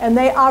 And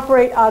they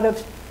operate out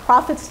of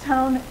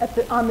Prophetstown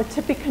on the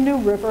Tippecanoe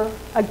River,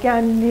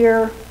 again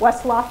near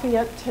West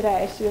Lafayette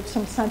today. So you have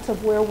some sense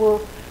of where we're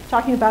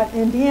talking about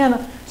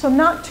Indiana. So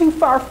not too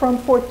far from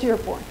Fort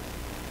Dearborn.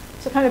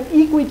 So kind of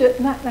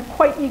not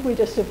quite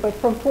equidistant, but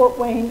from Fort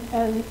Wayne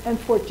and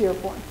Fort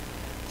Dearborn.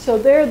 So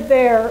they're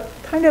there,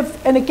 kind of,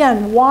 and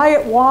again,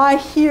 why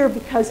here?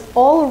 Because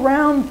all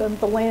around them,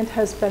 the land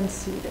has been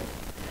ceded.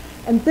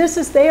 And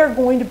they are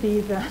going to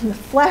be then the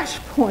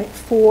flashpoint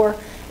for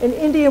an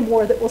Indian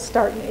War that will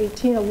start in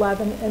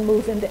 1811 and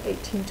move into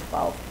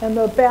 1812. And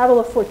the Battle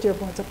of Fort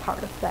Dearborn is a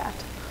part of that.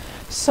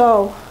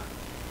 So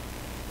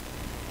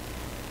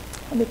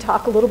let me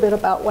talk a little bit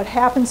about what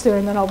happens there,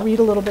 and then I'll read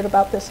a little bit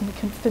about this, and we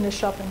can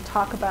finish up and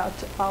talk about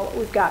what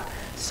we've got.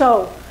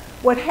 So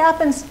what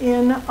happens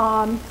in,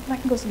 I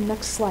can go to the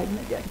next slide,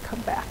 maybe I can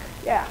come back.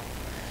 Yeah.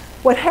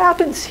 What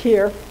happens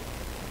here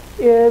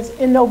is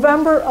in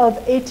November of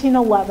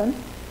 1811,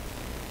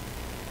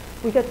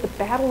 we get the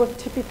Battle of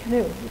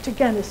Tippecanoe, which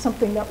again is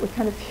something that we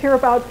kind of hear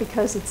about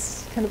because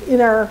it's kind of in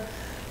our,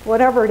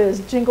 whatever it is,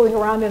 jingling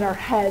around in our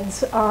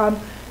heads.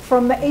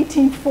 From the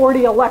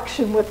 1840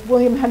 election with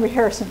William Henry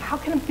Harrison. How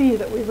can it be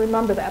that we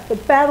remember that? The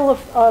Battle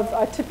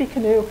of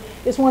Tippecanoe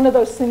is one of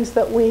those things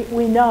that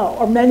we know,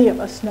 or many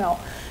of us know.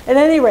 At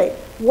any rate,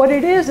 what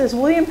it is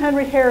William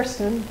Henry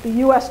Harrison, the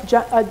U.S.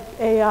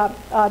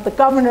 The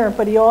governor,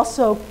 but he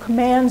also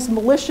commands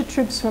militia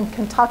troops from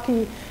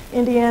Kentucky,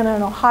 Indiana,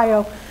 and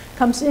Ohio,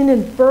 comes in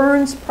and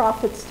burns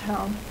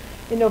Prophetstown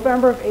in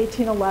November of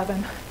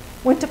 1811.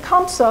 When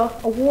Tecumseh,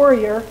 a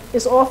warrior,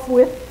 is off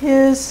with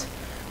his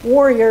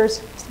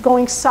warriors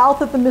going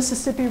south of the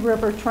Mississippi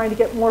River, trying to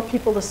get more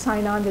people to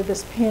sign on to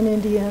this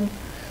pan-Indian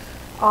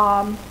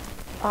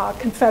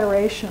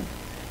confederation.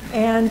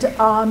 And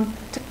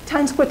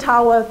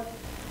Tenskwatawa,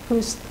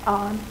 who's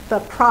the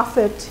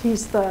prophet,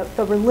 he's the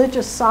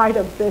religious side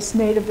of this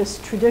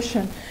nativist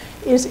tradition,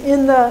 is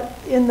in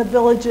the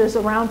villages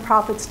around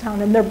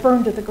Prophetstown, and they're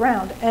burned to the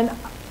ground. And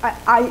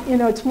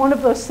it's one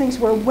of those things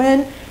where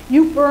when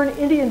you burn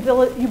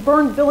you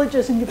burn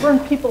villages and you burn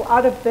people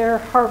out of their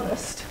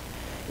harvest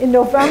in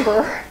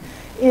November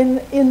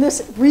in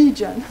this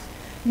region,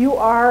 you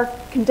are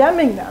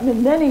condemning them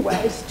in many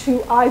ways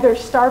to either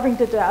starving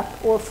to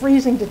death or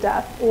freezing to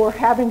death or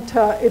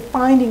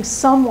finding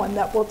someone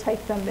that will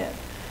take them in.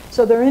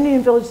 So their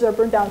Indian villages are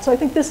burned down. So I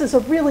think this is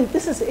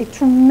a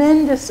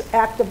tremendous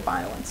act of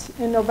violence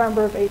in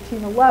November of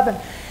 1811.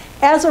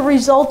 As a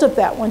result of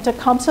that, when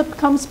Tecumseh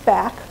comes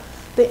back,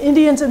 the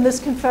Indians in this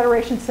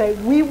confederation say,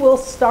 we will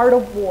start a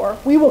war,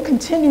 we will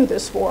continue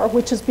this war,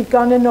 which has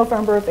begun in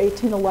November of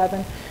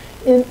 1811,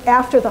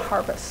 after the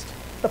harvest,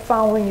 the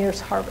following year's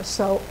harvest.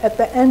 So at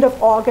the end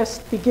of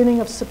August, beginning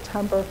of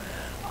September,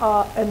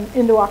 and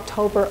into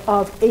October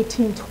of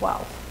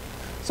 1812.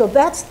 So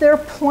that's their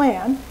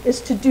plan, is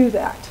to do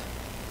that.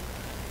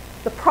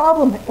 The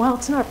problem, well,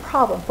 it's not a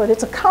problem, but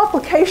it's a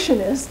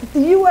complication, is that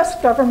the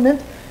US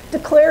government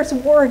declares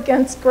war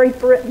against Great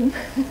Britain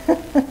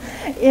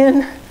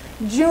in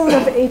June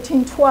of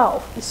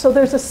 1812. So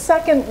there's a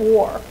second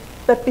war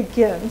that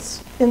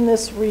begins in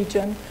this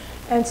region.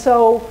 And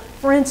so,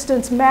 for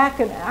instance,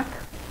 Mackinac,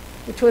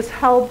 which was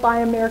held by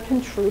American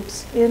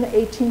troops in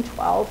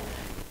 1812,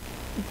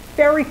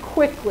 very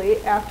quickly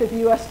after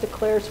the US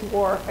declares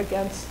war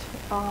against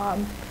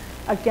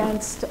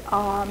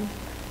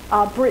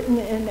Britain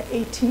in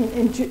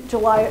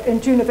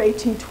June of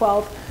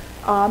 1812,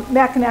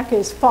 Mackinac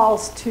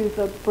falls to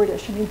the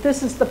British. I mean,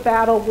 this is the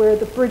battle where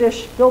the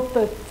British built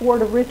the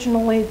fort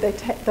originally. The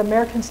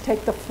Americans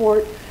take the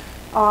fort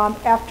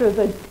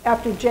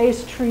after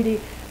Jay's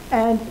Treaty.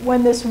 And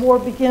when this war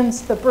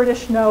begins, the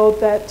British know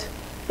that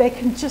they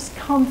can just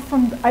come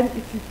from,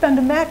 if you've been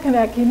to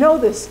Mackinac, you know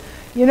this.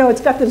 You know,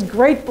 it's got this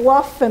great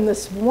bluff and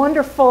this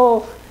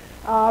wonderful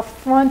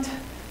front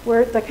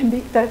where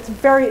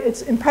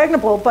it's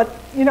impregnable, but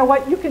you know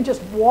what? You can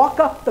just walk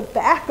up the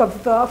back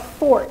of the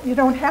fort. You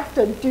don't have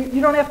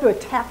to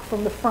attack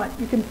from the front.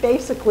 You can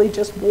basically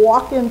just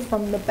walk in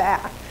from the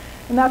back.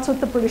 And that's what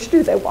the British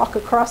do. They walk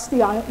across the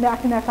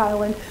Mackinac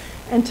Island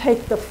and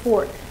take the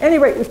fort. At any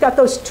rate, we've got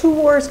those two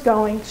wars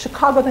going.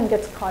 Chicago then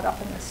gets caught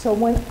up in this. So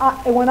when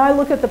I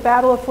look at the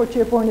Battle of Fort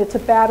Dearborn, it's a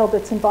battle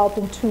that's involved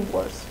in two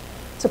wars.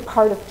 It's a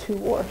part of two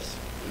wars.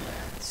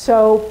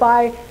 So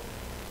by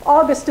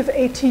August of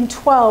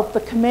 1812, the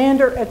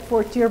commander at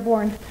Fort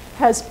Dearborn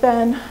has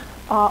been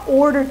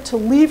ordered to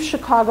leave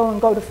Chicago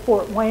and go to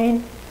Fort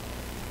Wayne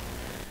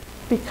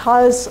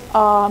because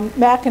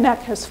Mackinac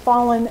has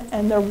fallen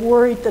and they're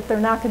worried that they're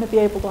not going to be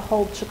able to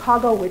hold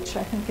Chicago, which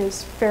I think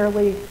is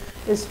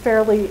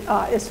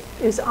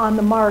on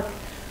the mark.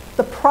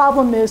 The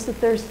problem is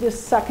that there's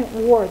this second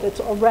war that's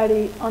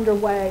already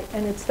underway,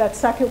 and it's that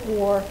second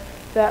war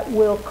that's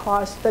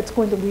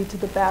going to lead to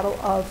the Battle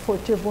of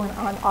Fort Dearborn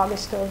on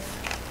August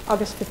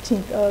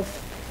 15th of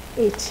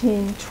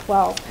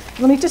 1812.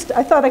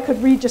 I thought I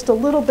could read just a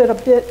bit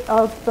of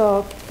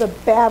the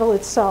battle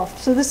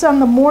itself. So this is on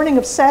the morning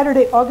of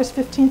Saturday, August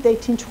 15th,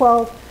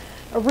 1812.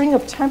 A ring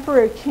of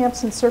temporary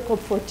camps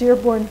encircled Fort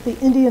Dearborn. The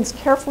Indians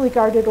carefully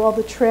guarded all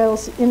the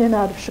trails in and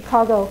out of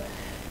Chicago.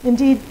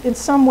 Indeed, in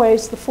some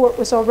ways, the fort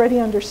was already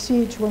under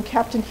siege when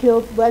Captain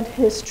Heald led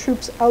his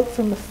troops out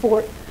from the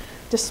fort.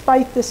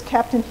 Despite this,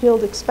 Captain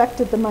Heald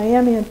expected the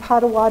Miami and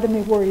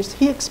Potawatomi warriors.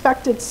 He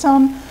expected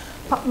some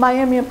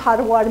Miami and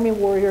Potawatomi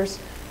warriors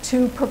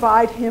to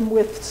provide him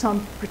with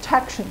some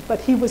protection, but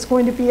he was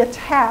going to be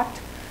attacked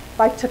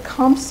by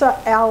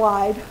Tecumseh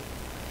allied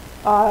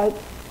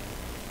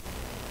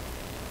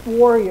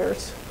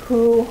warriors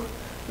who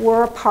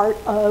were a part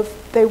of,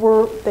 they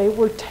were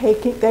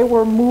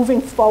moving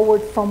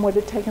forward from what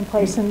had taken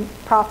place in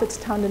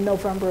Prophetstown in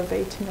November of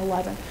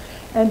 1811.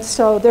 And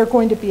so they're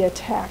going to be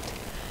attacked.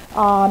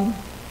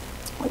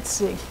 Let's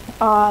see.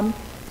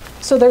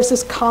 So there's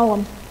this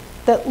column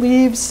that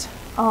leaves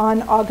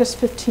on August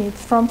 15th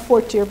from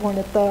Fort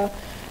Dearborn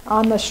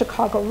on the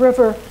Chicago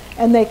River,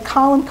 and the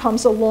column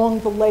comes along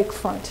the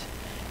lakefront.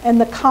 And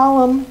the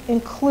column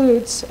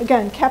includes,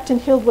 again, Captain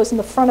Heald was in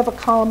the front of a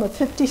column of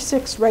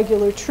 56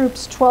 regular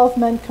troops, 12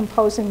 men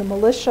composing the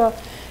militia.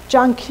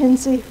 John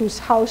Kinzie, whose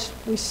house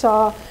we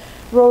saw,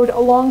 rode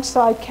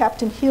alongside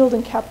Captain Heald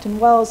and Captain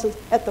Wells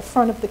at the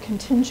front of the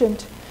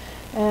contingent.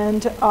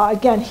 And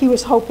again, he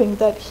was hoping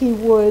that he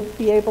would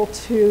be able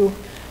to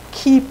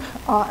keep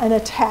an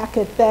attack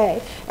at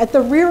bay. At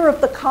the rear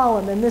of the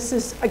column, and this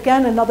is,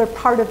 again, another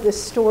part of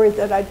this story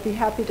that I'd be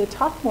happy to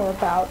talk more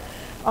about,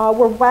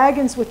 were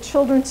wagons with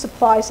children's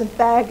supplies and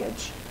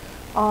baggage.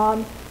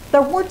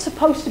 There weren't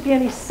supposed to be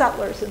any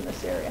settlers in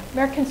this area.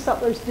 American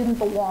settlers didn't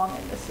belong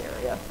in this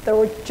area. There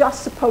were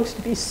just supposed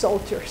to be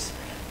soldiers.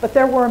 But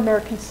there were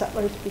American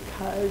settlers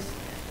because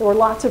there were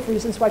lots of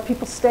reasons why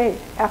people stayed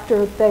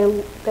after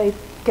they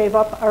gave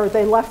up or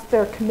they left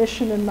their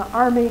commission in the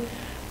army.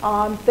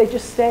 They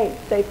just stayed.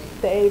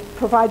 They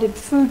provided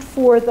food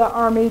for the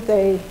army.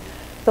 The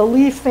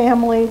Lee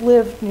family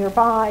lived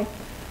nearby.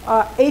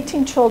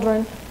 18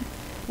 children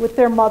with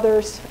their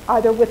mothers,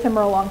 either with them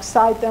or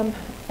alongside them.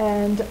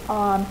 And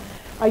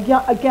a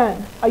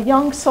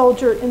young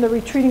soldier in the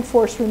retreating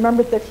force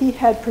remembered that he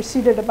had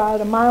proceeded about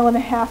 1.5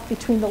 miles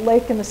between the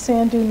lake and the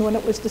sand dune when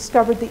it was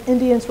discovered the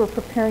Indians were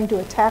preparing to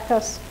attack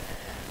us.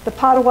 The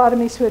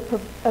Potawatomis, who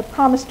had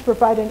promised to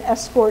provide an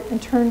escort,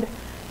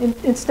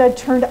 instead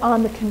turned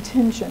on the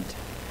contingent.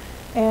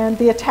 And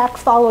the attack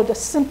followed a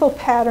simple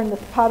pattern that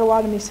the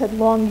Potawatomis had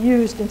long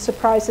used in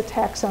surprise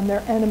attacks on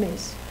their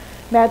enemies.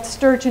 Mad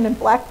Sturgeon and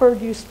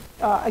Blackbird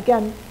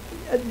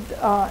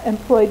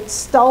employed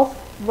stealth,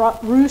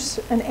 ruse,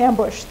 and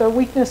ambush. Their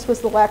weakness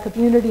was the lack of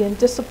unity and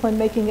discipline,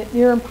 making it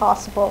near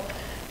impossible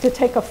to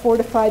take a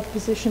fortified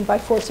position by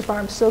force of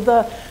arms. So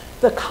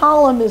the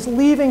column is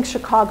leaving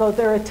Chicago.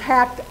 They're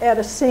attacked at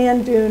a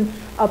sand dune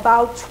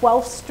about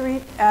 12th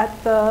Street at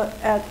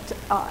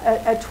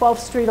 12th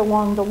Street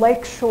along the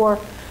lake shore,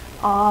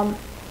 and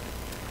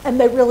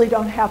they really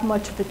don't have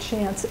much of a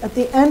chance. At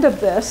the end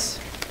of this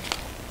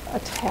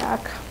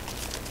attack,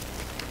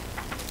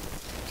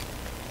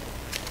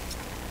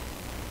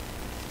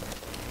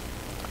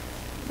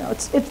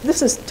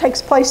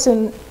 takes place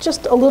in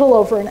just a little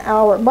over an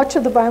hour. Much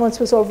of the violence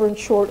was over in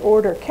short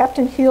order.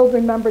 Captain Heald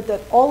remembered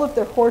that all of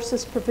their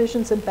horses,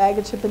 provisions, and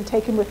baggage had been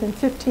taken within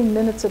 15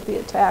 minutes of the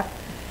attack.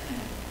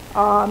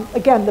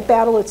 Again, the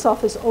battle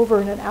itself is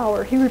over in an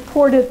hour. He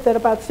reported that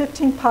about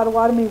 15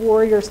 Potawatomi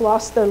warriors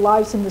lost their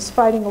lives in this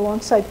fighting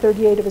alongside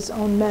 38 of his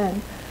own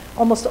men.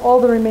 Almost all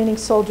the remaining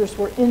soldiers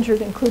were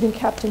injured, including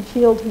Captain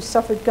Heald, who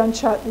suffered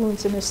gunshot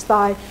wounds in his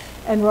thigh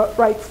and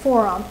right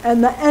forearm.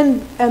 And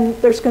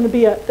there's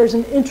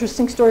an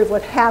interesting story of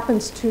what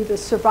happens to the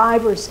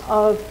survivors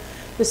of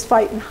this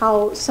fight and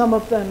how some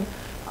of them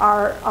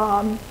are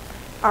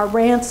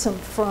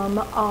ransomed from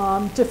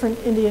different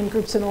Indian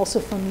groups and also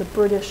from the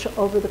British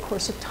over the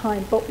course of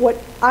time. But what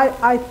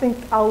I think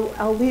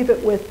I'll leave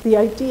it with the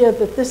idea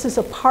that this is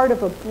a part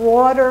of a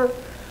broader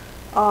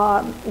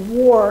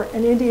war,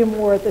 an Indian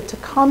war, that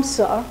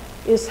Tecumseh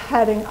is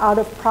heading out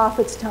of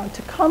Prophetstown.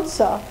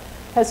 Tecumseh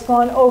has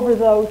gone over,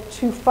 though,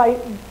 to fight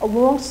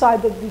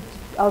alongside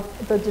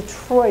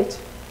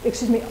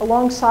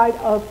alongside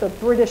of the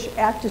British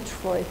at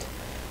Detroit,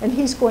 and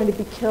he's going to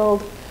be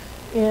killed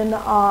in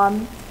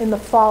the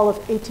fall of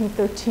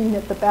 1813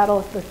 at the Battle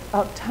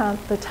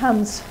of the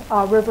Thames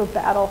River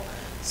Battle.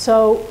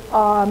 So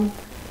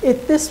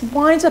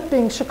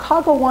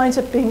Chicago winds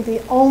up being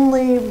the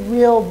only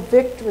real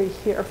victory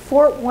here.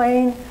 Fort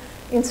Wayne,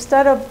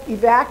 instead of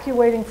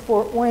evacuating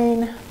Fort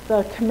Wayne,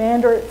 the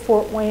commander at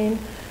Fort Wayne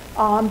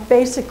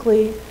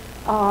basically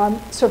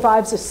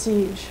survives a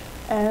siege.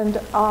 And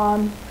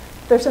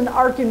there's an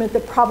argument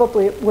that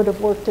probably it would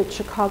have worked at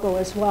Chicago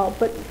as well.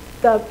 But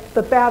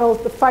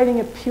the fighting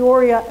at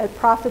Peoria, at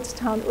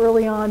Prophetstown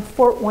early on,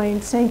 Fort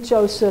Wayne, St.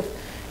 Joseph,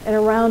 and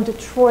around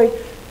Detroit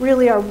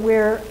really are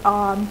where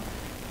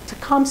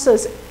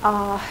Tecumseh's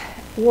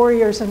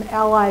warriors and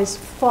allies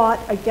fought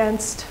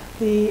against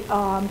the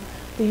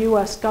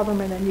U.S.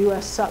 government and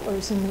U.S.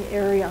 settlers in the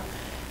area.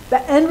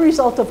 The end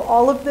result of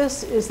all of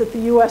this is that the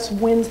U.S.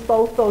 wins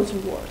both those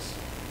wars.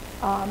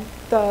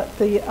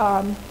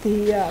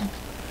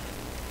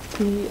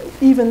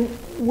 Even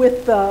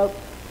with the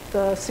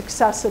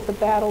success at the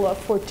Battle of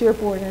Fort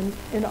Dearborn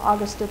in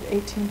August of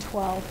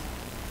 1812.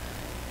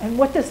 And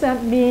what does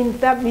that mean?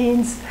 That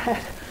means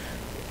that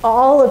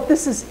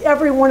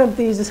every one of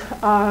these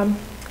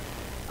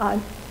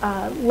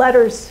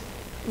letters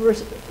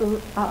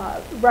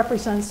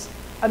represents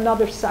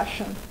another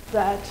cession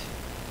that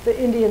the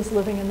Indians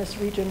living in this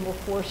region were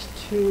forced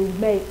to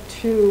make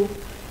to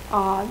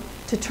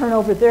turn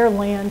over their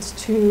lands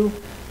to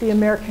the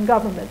American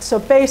government. So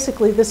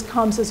basically this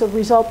comes as a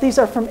result. These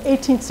are from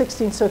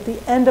 1816, so at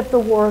the end of the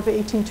War of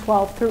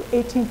 1812 through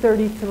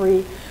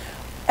 1833.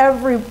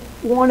 Every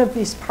one of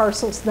these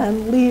parcels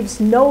then leaves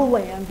no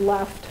land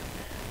left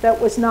that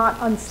was not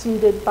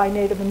unceded by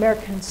Native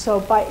Americans.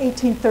 So by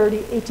 1830,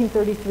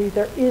 1833,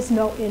 there is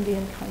no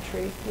Indian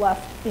country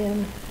left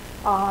in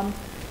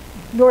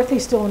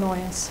Northeast Illinois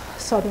and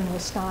southern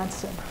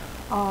Wisconsin.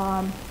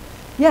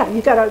 Yeah,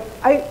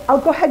 I'll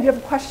go ahead, you have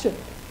a question.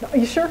 Are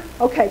you sure?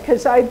 Okay,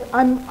 because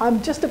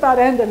I'm just about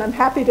ending. I'm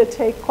happy to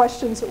take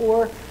questions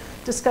or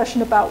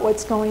discussion about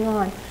what's going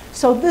on.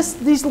 So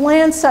these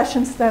land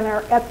cessions then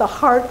are at the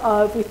heart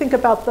of, we think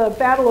about the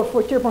Battle of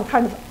Fort Dearborn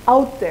kind of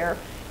out there.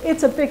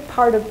 It's a big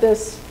part of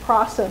this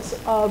process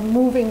of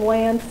moving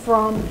land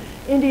from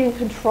Indian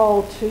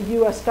control to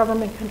U.S.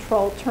 government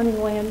control,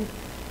 turning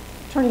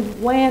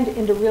land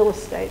into real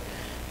estate.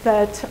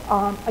 That,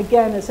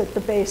 again, is at the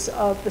base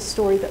of the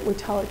story that we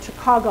tell at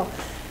Chicago.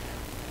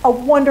 A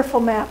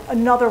wonderful map,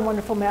 another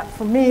wonderful map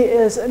for me,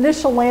 is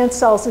initial land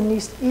sales in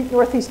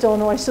Northeast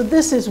Illinois. So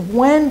this is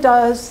when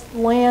does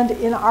land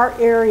in our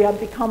area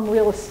become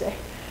real estate.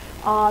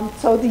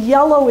 So the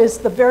yellow is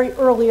the very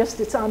earliest.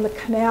 It's on the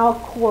canal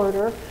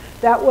corridor.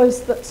 That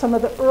was some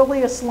of the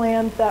earliest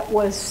land that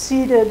was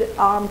ceded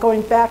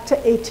going back to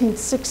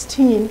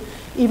 1816,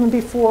 even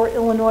before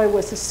Illinois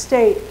was a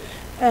state.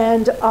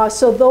 And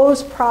so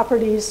those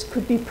properties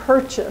could be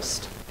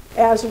purchased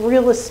as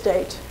real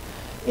estate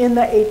in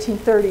the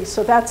 1830s.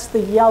 So that's the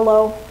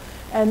yellow.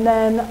 And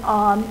then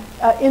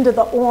into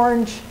the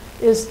orange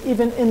is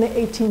even in the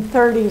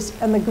 1830s.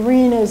 And the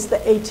green is the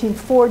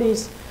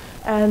 1840s.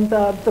 And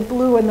the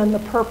blue and then the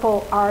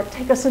purple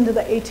take us into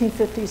the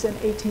 1850s and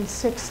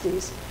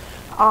 1860s.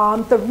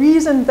 The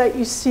reason that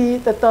you see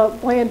that the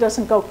land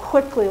doesn't go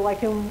quickly,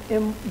 like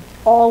in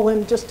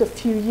just a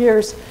few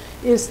years,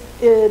 is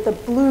the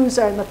blues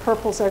and the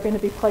purples are going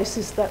to be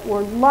places that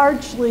were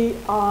largely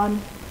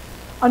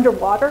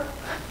underwater.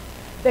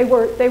 They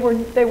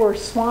were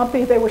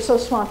swampy. They were so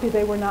swampy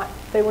they were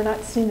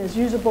not seen as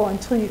usable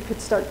until you could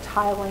start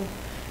tiling.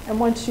 And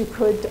once you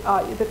could,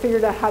 they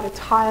figured out how to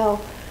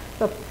tile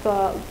the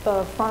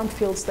farm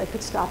fields, they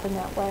could stop in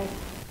that way.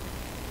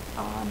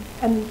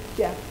 And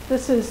yeah,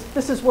 this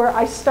is where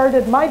I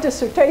started my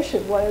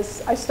dissertation.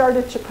 I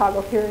started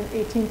Chicago here in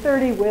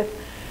 1830 with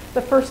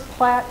the first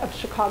plat of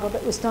Chicago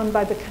that was done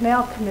by the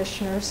canal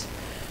commissioners.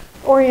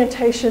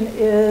 Orientation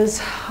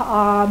is,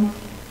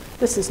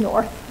 this is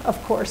north,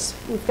 of course.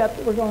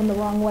 We're going the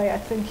wrong way, I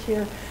think,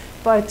 here.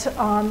 But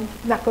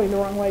not going the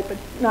wrong way, but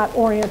not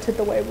oriented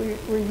the way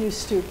we're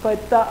used to.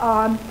 But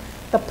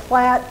the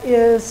plat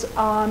is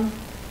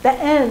the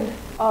end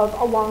of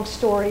a long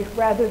story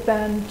rather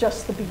than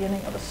just the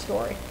beginning of a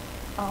story.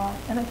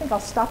 And I think I'll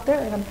stop there,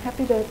 and I'm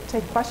happy to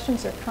take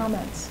questions or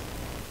comments.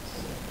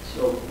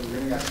 So we're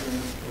going to ask you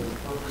for the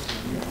purpose of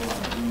people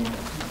on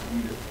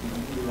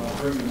Zoom, I'll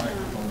bring the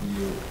microphone to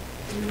you,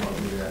 so you won't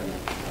do that.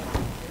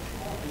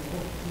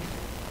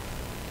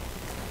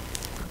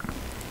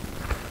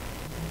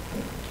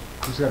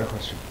 Who's got a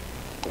question?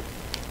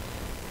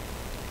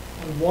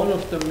 On one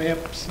of the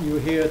maps you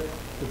had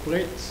the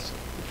Brits,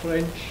 the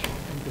French,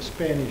 and the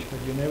Spanish,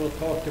 but you never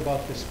talked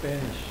about the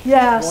Spanish.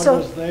 Yeah, what so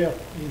was their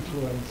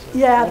influence?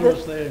 Yeah, what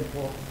was their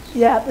importance?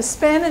 Yeah, the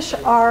Spanish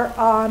are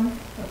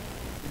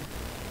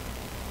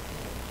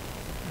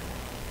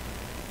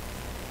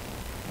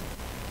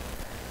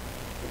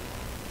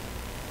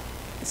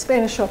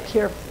Spanish up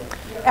here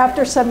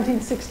after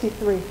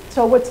 1763.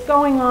 So what's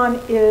going on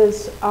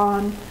is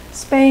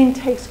Spain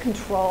takes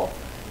control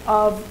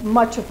of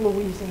much of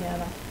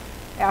Louisiana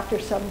after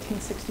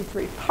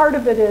 1763. Part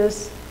of it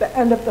is the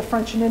end of the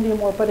French and Indian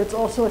War, but it's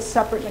also a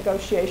separate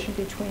negotiation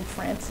between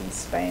France and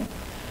Spain.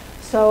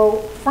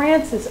 So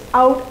France is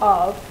out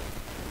of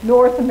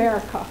North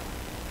America.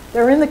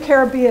 They're in the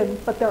Caribbean,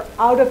 but they're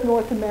out of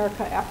North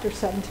America after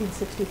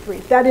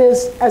 1763. That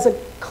is, as a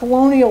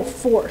colonial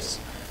force.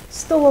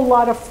 Still a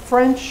lot of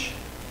French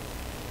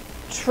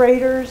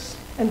traders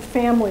and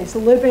families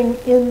living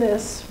in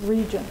this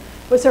region.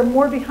 Was there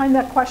more behind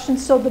that question?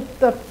 So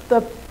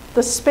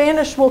the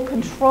Spanish will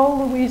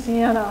control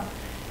Louisiana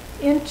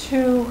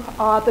into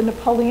the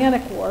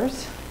Napoleonic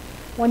Wars.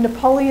 When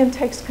Napoleon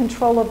takes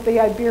control of the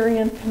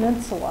Iberian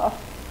Peninsula,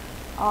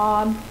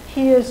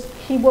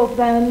 he will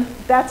then,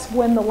 that's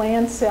when the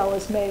land sale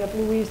is made of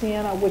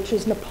Louisiana, which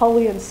is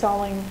Napoleon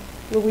selling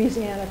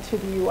Louisiana to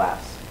the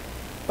US.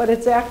 But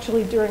it's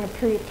actually during a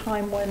period of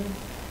time when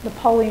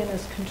Napoleon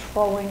is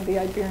controlling the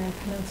Iberian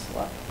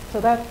Peninsula. So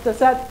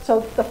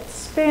so the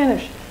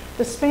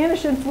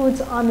Spanish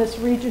influence on this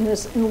region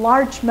is in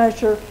large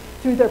measure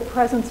through their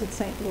presence at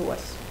St.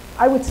 Louis.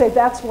 I would say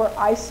that's where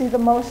I see the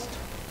most,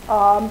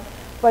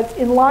 but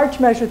in large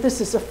measure,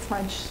 this is a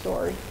French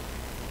story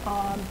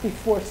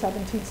before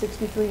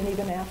 1763 and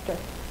even after.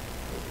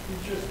 You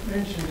just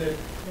mentioned that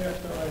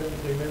after, I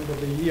don't remember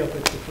the year,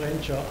 but the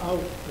French are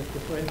out, but the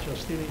French are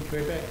still in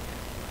Quebec.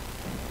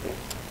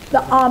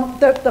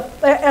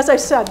 As I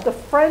said, the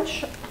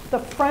French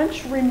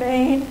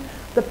remain,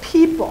 the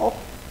people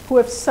who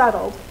have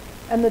settled,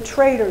 and the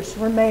traders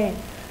remain,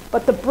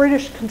 but the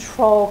British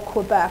control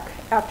Quebec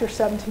after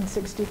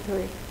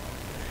 1763.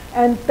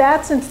 And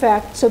that's in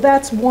fact, so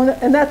that's one,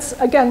 and that's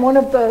again one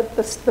of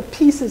the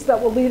pieces that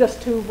will lead us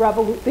to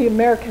the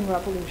American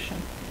Revolution.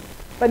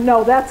 But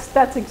no, that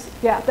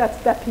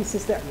piece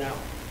is there. Now,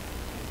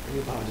 I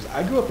apologize.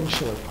 I grew up in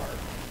Schiller Park.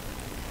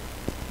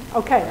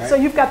 Okay, right. So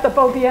you've got the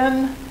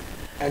Beaubien.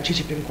 And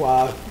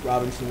Chichipinkwa,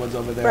 Robinson Woods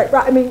over there.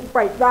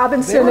 Right,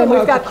 Robinson, and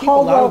we've got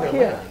Caldwell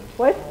here. Land.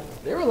 What?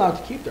 They were allowed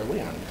to keep their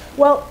land.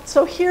 Well,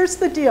 so here's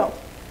the deal.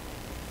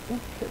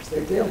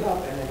 They did it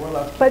up, and they were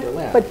allowed to keep their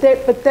land.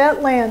 But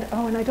that land,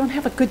 oh, and I don't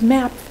have a good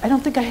map. I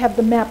don't think I have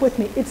the map with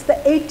me. It's the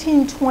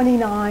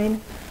 1829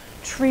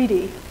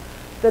 treaty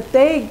that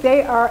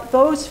they are,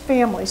 those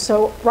families,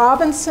 so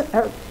Robinson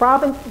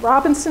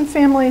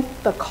family,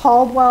 the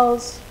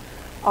Caldwells,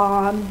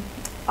 oh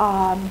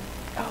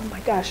my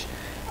gosh,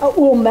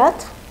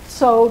 Ouilmette.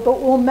 So the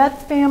Ouilmette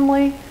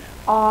family,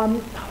 oh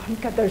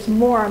God, there's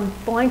more, I'm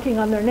blanking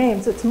on their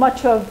names. It's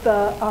much of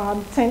the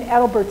St.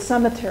 Adalbert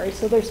Cemetery.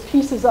 So there's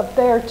pieces up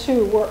there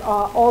too, where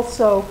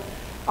also,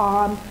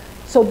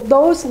 so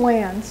those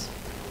lands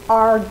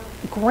are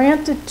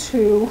granted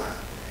to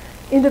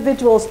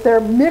individuals. They're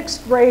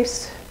mixed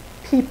race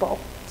people.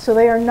 So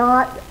they are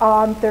not,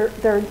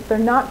 they're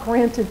not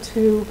granted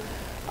to,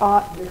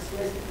 Mixed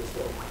race people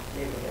still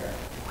Native American.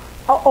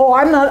 Oh,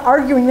 I'm not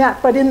arguing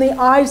that, but in the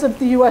eyes of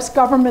the U.S.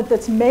 government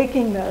that's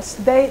making this,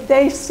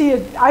 they see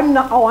it. I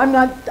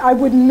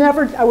would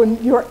never,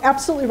 you're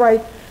absolutely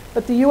right,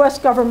 but the U.S.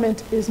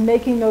 government is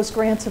making those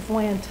grants of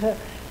land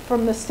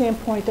from the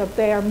standpoint of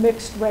they are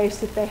mixed race,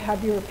 that they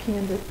have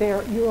European, that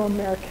they're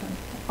Euro-American.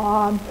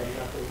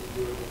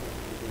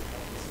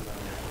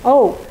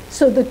 Oh,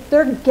 so that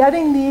they're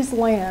getting these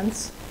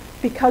lands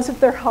because of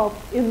their help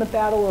in the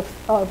Battle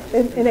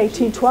in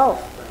 1812.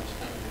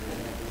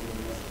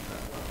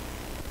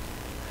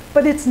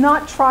 But it's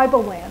not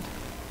tribal land.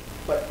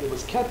 But it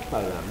was kept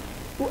by them.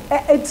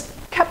 It's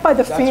kept by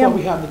the family. That's why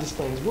we have the Des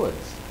Plaines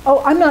Woods.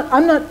 Oh,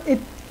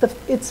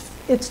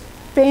 it's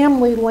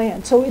family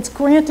land. So it's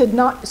granted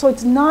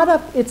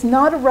it's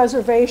not a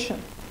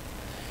reservation.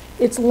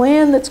 It's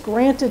land that's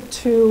granted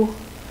to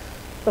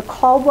the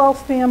Caldwell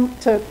family,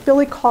 to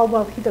Billy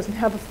Caldwell. He doesn't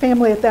have a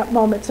family at that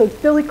moment. So it's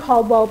Billy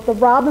Caldwell, the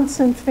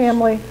Robinson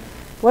family.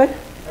 What?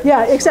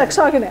 Yeah, exactly,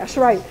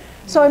 Sauganash, right.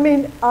 So I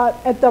mean,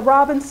 at the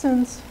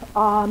Robinsons,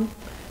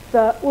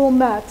 the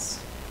Ouilmettes,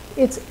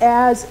 it's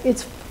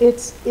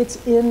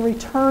in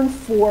return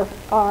for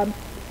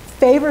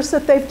favors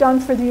that they've done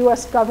for the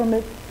U.S.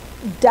 government,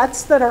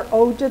 debts that are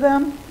owed to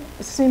them,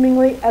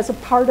 seemingly as a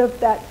part of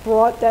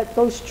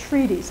those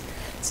treaties.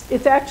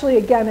 It's actually,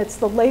 again, it's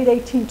the late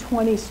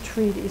 1820s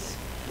treaties.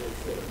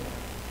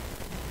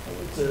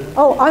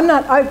 Oh, I'm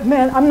not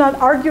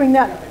arguing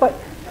that, but.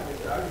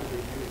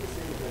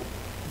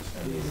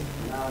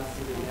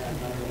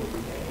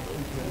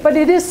 But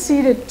it is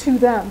ceded to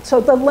them. So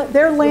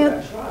their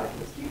land.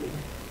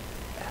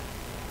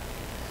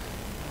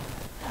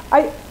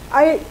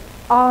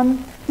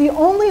 The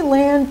only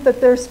land that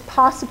there's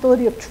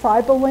possibility of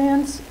tribal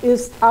lands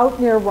is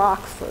out near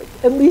Rockford,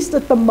 at least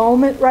at the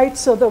moment, right?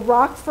 So the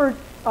Rockford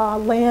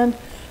land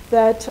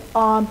that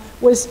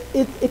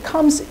it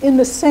comes in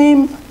the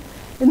same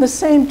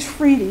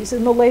treaties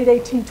in the late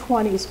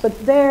 1820s,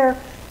 but there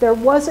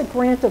was a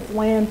grant of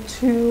land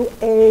to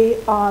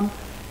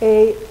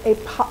I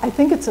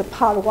think it's a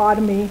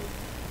Potawatomi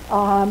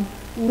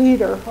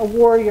leader, a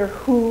warrior,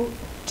 who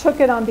took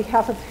it on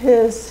behalf of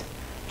his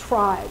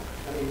tribe.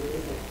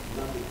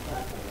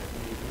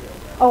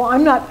 Oh,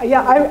 I'm not.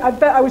 Yeah,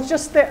 I was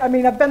just there. I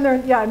mean, I've been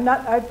there. Yeah, I'm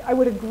not. I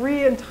would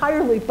agree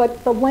entirely,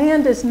 but the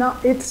land is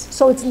not.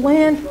 It's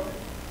land.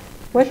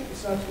 What?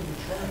 It's not to the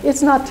tribe.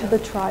 It's not to the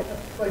tribe.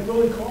 Like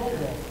Billy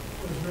Caldwell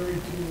was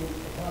married to a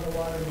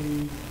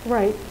Potawatomi.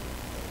 Right.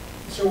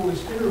 So it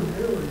was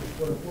intermarriage,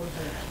 but it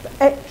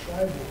wasn't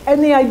tribal.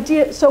 And the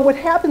idea. So what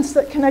happens?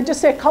 Can I just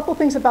say a couple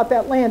things about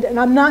that land? And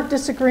I'm not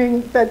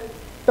disagreeing that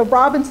the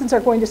Robinsons are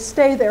going to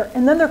stay there,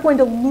 and then they're going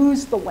to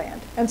lose the land.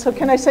 And so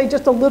can I say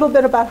just a little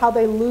bit about how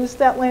they lose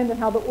that land and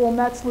how the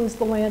Ouilmettes lose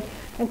the land?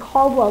 And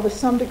Caldwell, to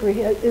some degree,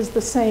 is the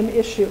same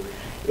issue,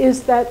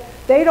 is that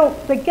they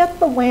get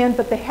the land,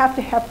 but they have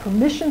to have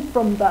permission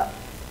from the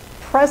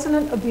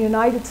President of the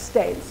United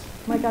States.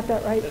 Am I got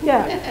that right?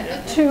 Yeah.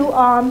 To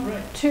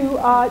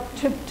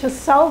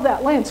sell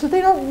that land. So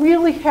they don't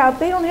have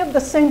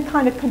the same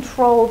kind of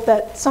control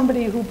that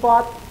somebody who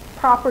bought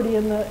property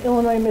in the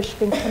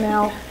Illinois-Michigan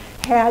Canal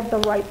had the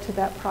right to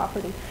that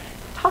property.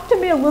 Talk to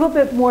me a little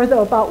bit more,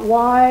 though, about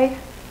why.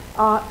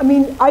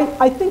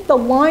 I think the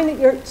line that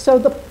you're, so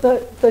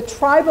the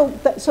tribal,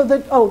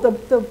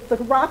 the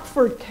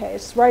Rockford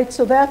case, right?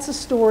 So that's a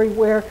story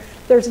where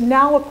there's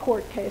now a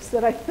court case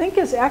that I think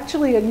is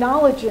actually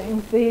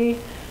acknowledging the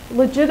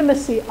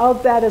legitimacy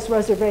of that as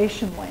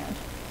reservation land,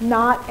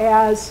 not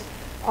as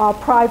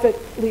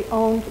privately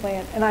owned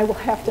land. And I will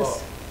have to. Well,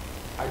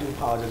 I do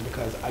apologize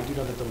because I do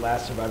know that the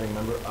last surviving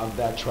member of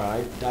that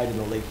tribe died in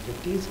the late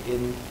 50s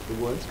in the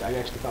woods. I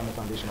actually found the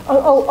foundation of the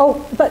house.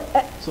 But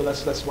so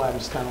that's why I'm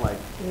just kind of like.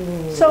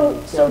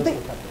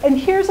 And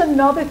here's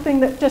another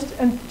thing that just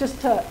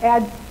to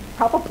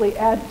probably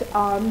add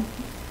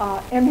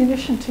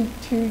ammunition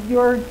to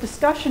your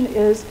discussion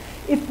is,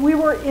 if we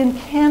were in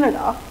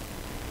Canada,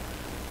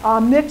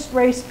 mixed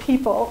race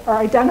people are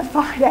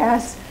identified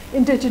as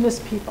indigenous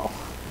people.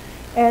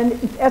 And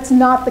that's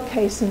not the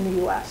case in the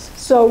U.S.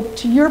 So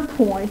to your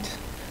point,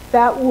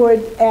 that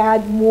would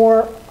add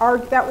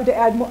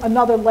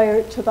another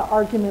layer to the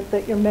argument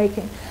that you're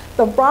making.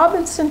 The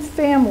Robinson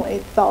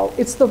family, though,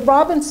 it's the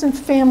Robinson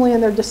family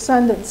and their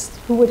descendants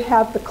who would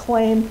have the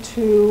claim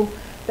to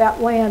that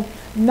land,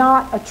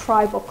 not a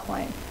tribal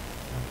claim.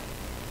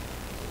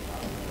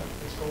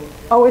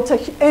 Oh,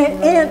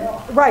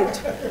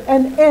 right,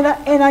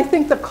 and I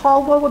think the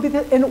Caldwell would be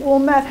and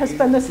Ouilmette has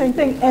been the same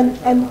thing,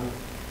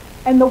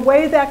 and the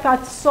way that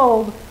got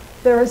sold,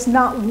 there is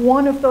not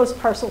one of those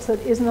parcels that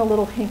isn't a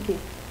little hinky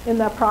in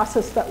that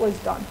process that was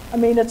done. I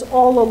mean, it's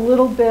all a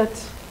little bit.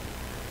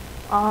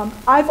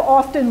 I've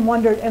often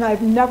wondered, and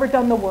I've never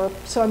done the work,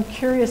 so I'm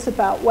curious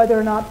about whether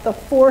or not the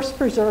Forest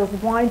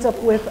Preserve winds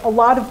up with a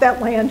lot of that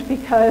land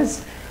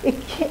because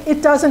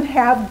it doesn't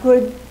have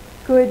good.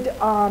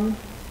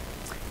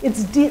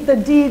 The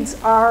deeds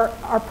are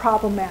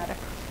problematic.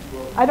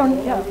 Well, I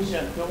don't. Yeah.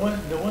 The one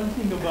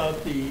thing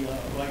about the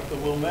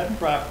Ouilmette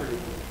property,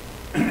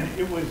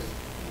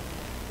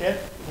 that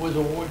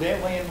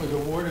land was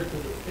awarded to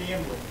the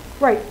family.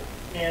 Right.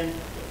 And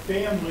the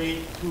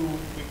family,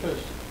 because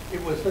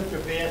it was such a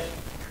vast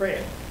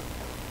tract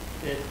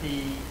that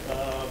the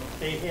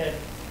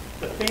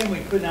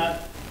family could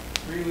not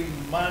really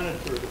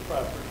monitor the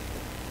property,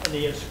 and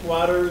they had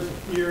squatters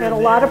here and Had a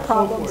there lot of and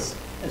problems. so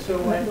forth. And so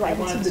when they wanted to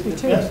Robinsons do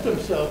too. divest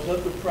themselves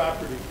of the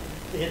property,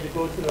 they had to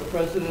go to the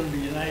President of the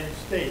United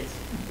States.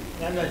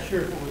 And I'm not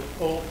sure if it was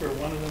Polk or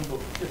one of them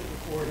just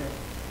before him,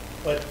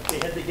 but they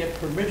had to get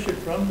permission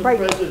from the Right.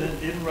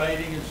 President in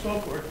writing and so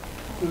forth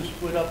to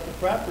split up the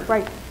property.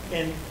 Right.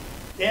 And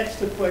that's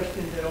the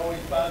question that always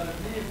bothered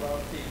me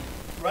about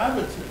the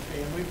Robinson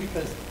family,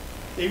 because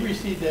they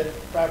received that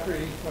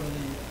property from the,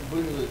 I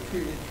believe it was the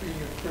Treaty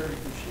of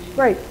Toenniges.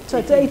 Right, so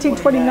it's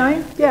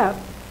 1829? Yeah.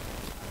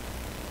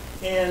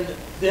 And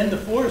then the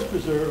Forest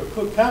Preserve of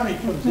Cook County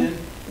comes in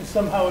and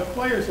somehow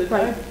acquires it.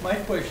 Right. My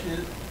question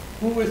is,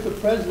 who was the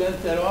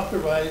president that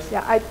authorized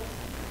Yeah,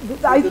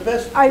 the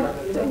best?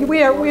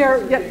 we are,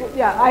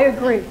 yeah, I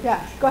agree,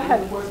 yeah, go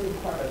ahead. It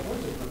wasn't part of the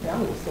woods, the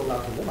family was still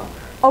allowed to live on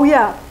there. Oh,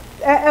 yeah,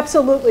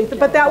 absolutely,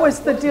 but that was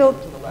the deal.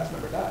 Until the last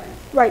member died.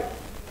 Right,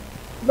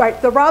 right.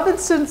 The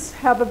Robinsons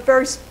have a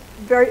very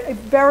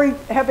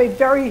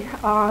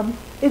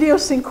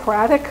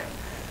idiosyncratic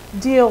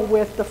deal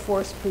with the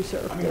Forest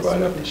Preserve. I mean,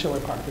 growing up in Schiller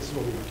Park, this is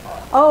what we were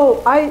taught.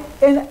 Oh,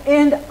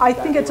 and I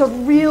think it's a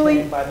really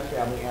Retained by the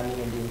family and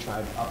the Indian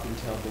tribe up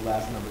until the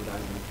last member died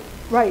in the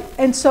 50s. right.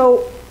 And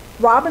so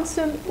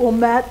Robinson,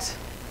 Ouilmette,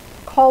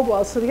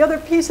 Caldwell. So the other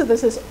piece of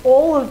this is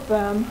all of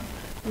them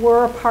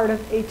were a part of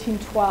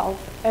 1812,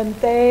 and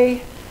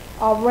they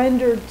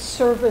rendered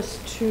service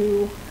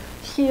to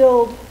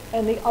Heald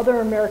and the other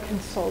American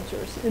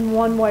soldiers in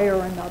one way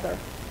or another.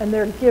 And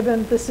they're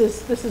given, this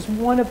is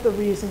one of the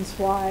reasons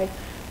why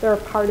they're a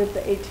part of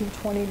the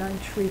 1829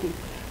 treaty.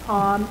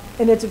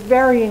 And it's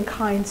varying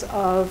kinds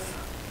of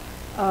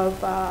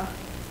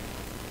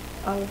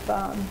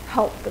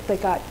help that they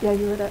got. Yeah,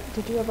 you were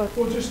did you have a?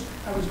 Well, just,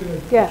 I was going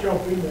to Yeah.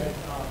 jump in that,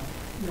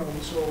 you know,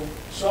 so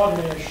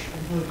Sawdash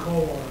and Blue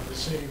Caldwell are the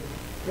same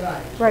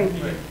guy. Right. They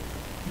get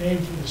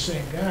named for the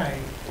same guy.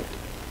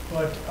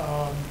 But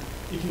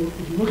if you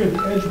look at the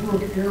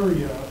Edgebrook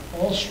area,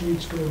 all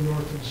streets go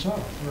north and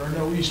south. There are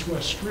no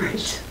east-west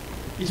streets.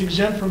 Right. It's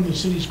exempt from the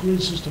city's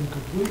grid system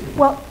completely.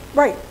 Well,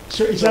 right.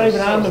 So it's not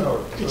even on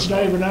the, it's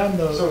not even on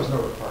So the, is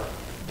Norwood Park.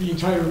 the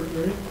entire,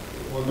 right?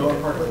 Well,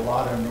 Norwood Park has a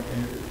lot of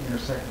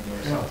intersecting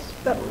north Yeah.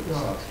 south, That- north and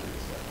Yeah. south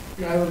streets.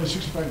 Yeah, I live in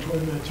 65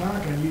 20-minute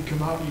talk, and you'd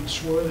come out and you'd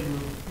swear that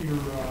you're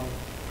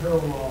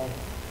parallel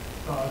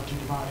to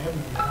Devon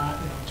Avenue, not,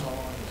 you know, it's all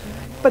on.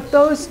 But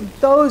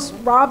those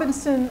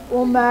Robinson,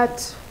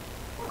 Ouilmette,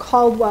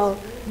 Caldwell,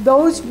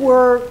 those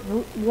were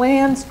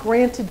lands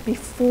granted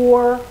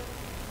before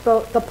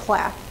the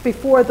plat,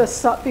 before the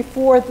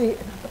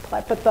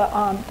plat, but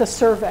the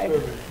survey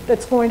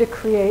that's going to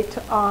create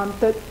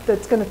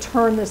that's going to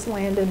turn this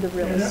land into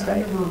real And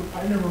estate.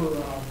 I never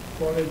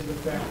bought into the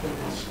fact that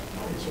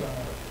it's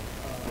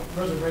a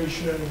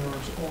reservation or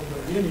it's owned by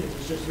the Indians.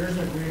 It's just, here's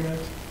an agreement,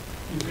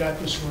 you've got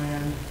this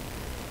land,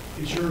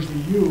 it's yours to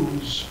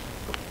use.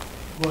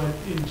 But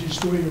in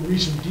just doing a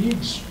recent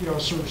deeds, you know,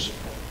 search,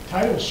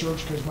 title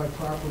search, because my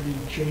property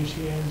changed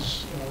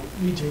hands,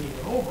 me taking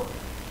it over,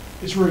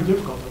 it's very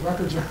difficult. The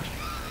records are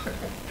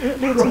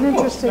It's an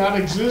almost interesting.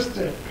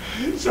 non-existent.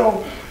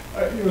 So,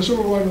 you know,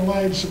 somewhere along the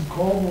line, some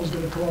Caldwell's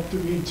going to come up to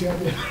me and tell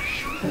me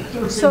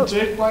they're So- going to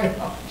take my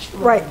house.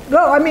 Right.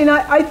 No, I mean,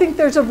 I think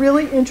there's a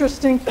really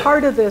interesting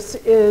part of this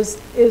is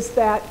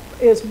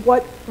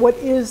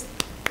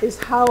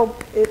how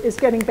it is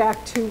getting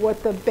back to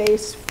what the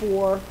base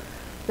for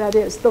that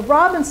is. The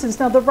Robinsons,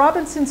 now the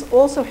Robinsons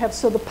also have,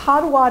 so the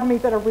Potawatomi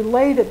that are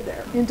related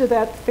there into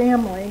that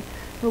family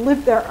who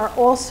live there are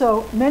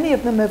also, many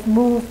of them have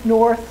moved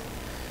north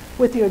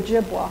with the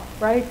Ojibwa,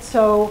 right?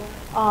 So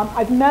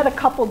I've met a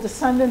couple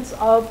descendants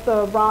of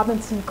the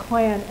Robinson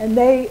clan, and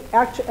they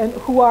actually, and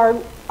who are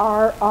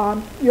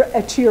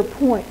to your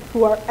point,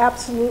 who are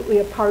absolutely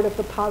a part of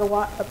the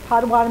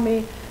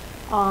Potawatomi,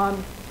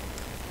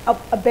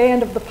 a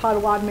band of the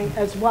Potawatomi,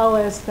 as well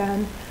as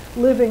then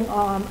living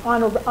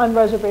on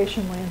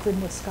reservation lands in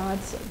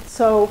Wisconsin.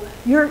 So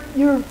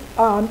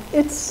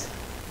it's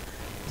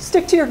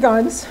stick to your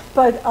guns,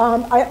 but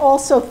I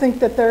also think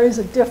that there is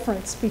a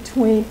difference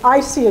between,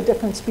 I see a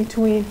difference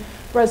between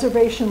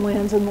reservation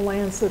lands and the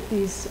lands that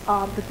these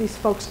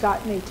folks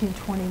got in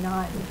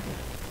 1829.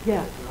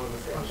 Yeah.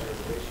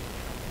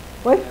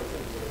 What?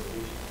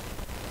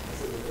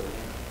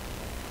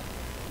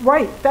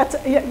 Right. That's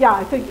yeah.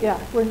 I think yeah.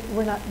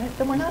 We're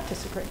not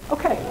disagreeing.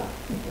 Okay.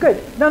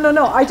 Good.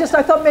 No. I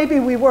thought maybe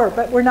we were,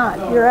 but we're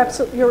not. You're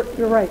absolutely.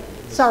 You're right.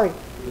 Sorry.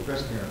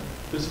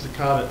 This is a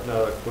comment,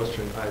 not a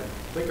question. I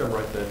think I'm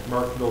right that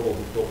Mark Noble,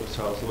 who built this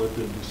house, lived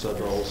in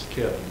Sudrell's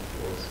cabin.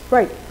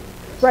 Right.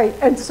 Right.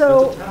 And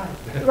so.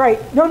 Right.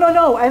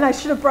 No. And I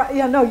should have brought.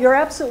 Yeah. No. You're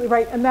absolutely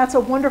right. And that's a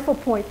wonderful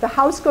point. The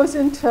house goes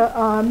into.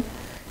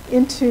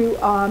 Thank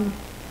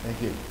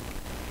you.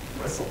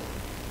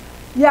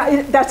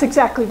 Yeah, that's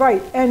exactly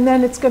right. And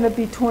then it's going to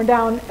be torn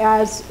down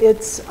as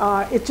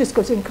it just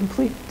goes in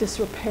complete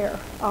disrepair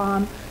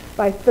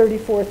by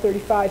 34,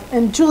 35.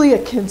 And Julia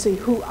Kinzie,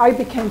 who I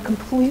became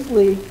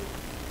completely,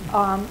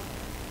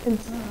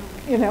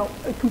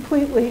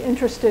 completely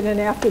interested in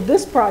after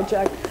this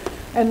project,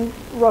 and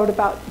wrote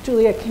about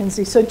Julia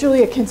Kinzie. So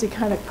Julia Kinzie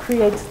kind of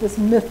creates this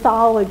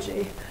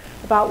mythology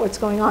about what's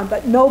going on.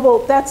 But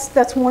Noble,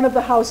 that's one of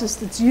the houses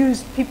that's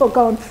used. People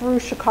going through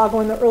Chicago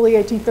in the early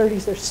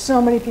 1830s. There's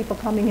so many people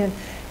coming in.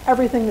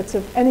 Everything that's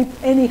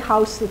any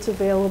house that's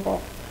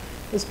available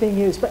is being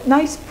used. But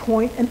nice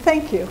point, and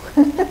thank you.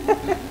 I'm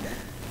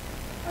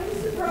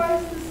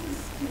surprised this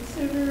is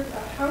considered a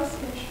house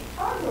in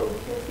Chicago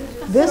because it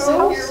is This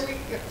so, house?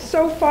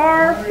 so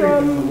far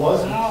from.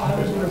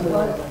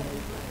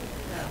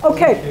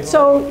 Okay,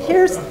 so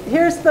here's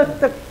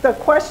the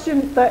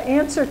question, the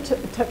answer to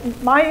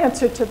my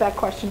answer to that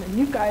question, and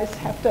you guys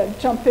have to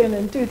jump in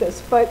and do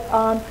this, but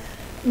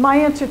my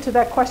answer to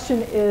that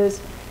question is,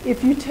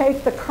 if you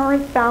take the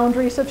current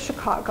boundaries of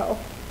Chicago,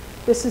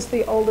 this is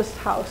the oldest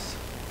house.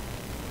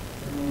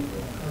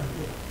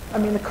 I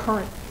mean, the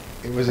current.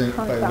 It was in,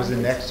 current but it was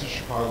boundaries. next to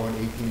Chicago in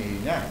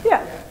 1889.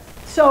 Yeah.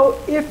 So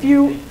if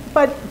you,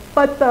 but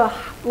the,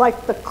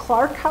 like the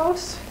Clark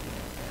House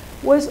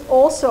was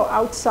also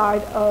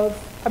outside of,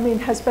 I mean,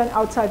 has been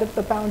outside of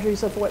the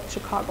boundaries of what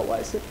Chicago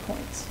was at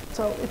points.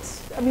 So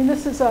it's, I mean,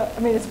 this is a, I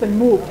mean, it's been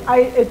moved.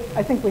 I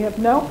think we have,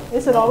 no?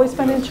 Is it always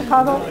been in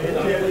Chicago?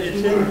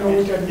 It's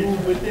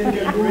within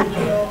the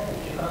original.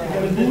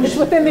 It's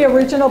within the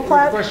original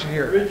plat? Question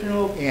here.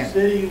 Original Ann.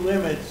 city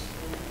limits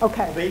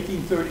Okay. of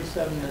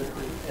 1837 as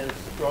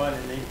drawn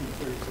in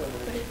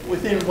 1837,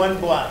 within one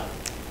block.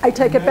 I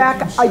take it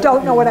back. I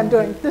don't know what I'm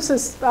doing. This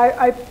is,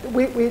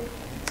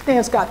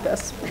 Stan's got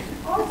this.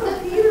 Also,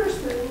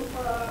 Peterson,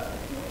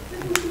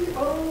 didn't he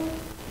own,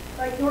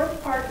 like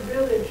North Park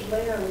Village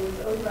land was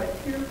owned by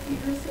Pierre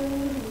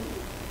Peterson?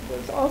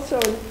 Was also,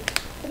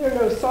 I don't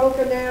know,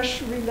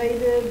 Salganash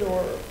related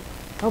or?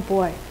 Oh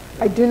boy,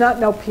 I do not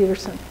know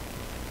Peterson.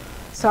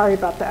 Sorry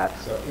about that.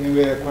 So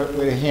anyway,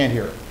 wait a hand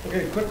here.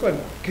 Okay, quick one.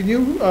 Can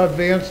you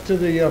advance to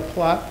the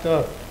plot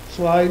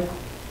slide,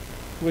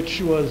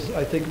 which was,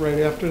 I think, right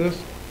after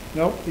this?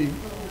 Nope, you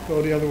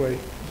go the other way.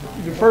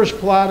 The first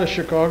plot of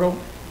Chicago.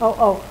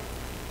 Oh,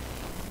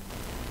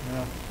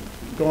 Yeah.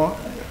 Go on.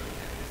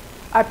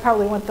 I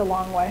probably went the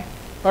long way.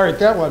 All right,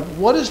 that one.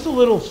 What is the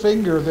little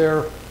finger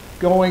there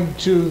going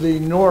to the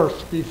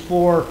north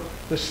before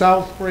the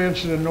south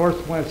branch and the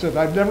north branch?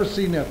 I've never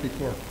seen that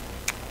before.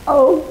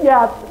 Oh,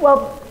 yeah,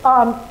 well,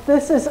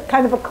 this is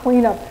kind of a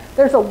cleanup.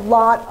 There's a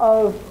lot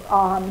of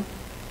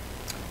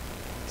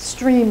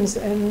streams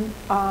and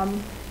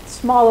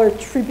smaller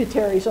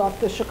tributaries off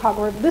the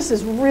Chicago River. This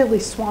is really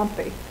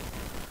swampy.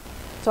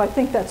 So I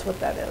think that's what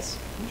that is.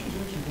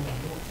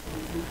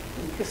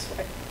 This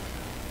way.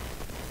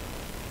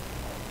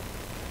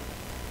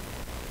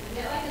 Is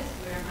it like a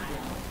square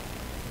mile?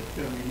 It's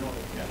going to be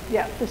north, yeah.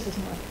 Yeah, this is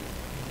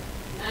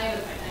north. I have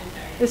a question, I'm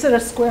sorry. Is it a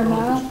square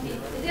mile?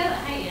 Is that,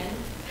 hi, Ian.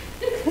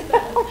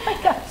 Oh my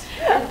gosh.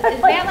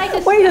 Is that like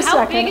a, Wait a how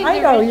second, big is I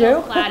the know original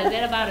you. plot? Is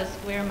that about a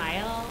square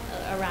mile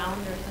around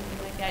or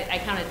something like that? I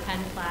counted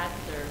 10 plots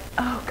or,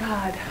 Oh,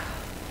 God.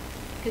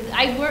 because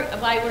I work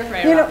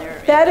right You know, around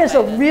there. that is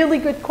a by the- really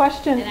good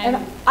question, And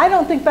and I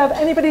don't think Bev,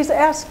 anybody's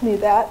asked me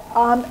that.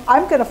 I'm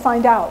going to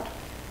find out.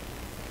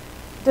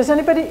 Does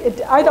anybody,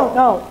 I don't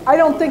know. I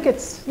don't think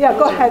it's, yeah,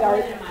 go ahead,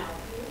 Art.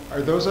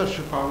 Are those our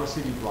Chicago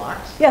city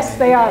blocks? Yes,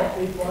 they are. Well,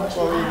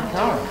 you can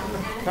count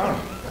them. Count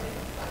them.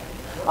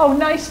 Oh,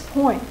 nice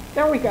point.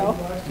 There we go.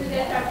 So that's our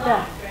Yeah,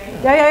 plot,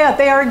 right? yeah,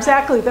 they are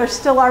exactly. They're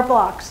still our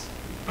blocks.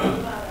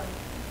 And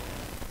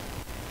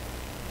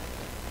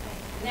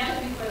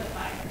that was before the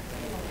fire.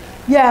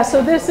 Yeah,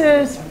 so this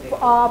is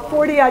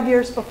 40-odd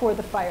years before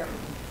the fire.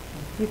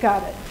 You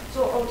got it.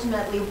 So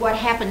ultimately, what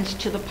happens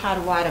to the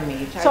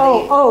Potawatomis? Are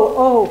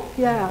So,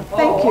 yeah,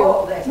 thank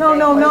you. that's No, a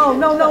no, great no, question.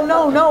 no, no,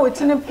 no, no,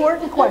 it's an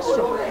important question.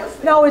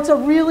 No, it's a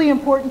really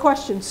important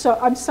question. So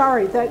I'm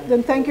sorry,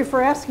 then thank you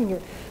for asking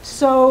it.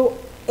 So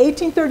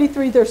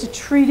 1833, there's a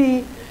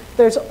treaty,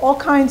 there's all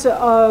kinds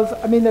of,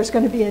 I mean, there's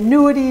going to be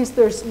annuities,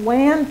 there's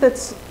land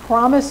that's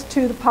promised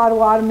to the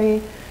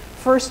Potawatomi,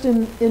 first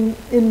in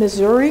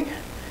Missouri.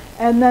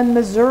 And then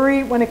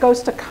Missouri, when it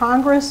goes to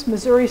Congress,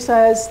 Missouri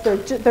says they're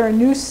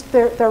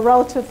a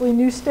relatively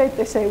new state.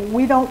 They say,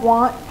 we don't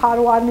want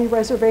Potawatomi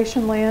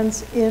reservation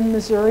lands in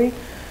Missouri.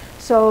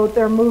 So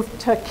they're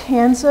moved to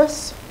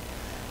Kansas.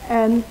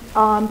 And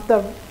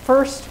the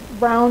first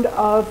round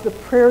of the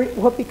prairie,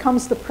 what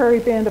becomes the Prairie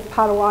Band of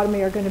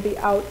Potawatomi, are going to be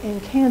out in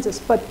Kansas.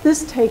 But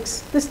this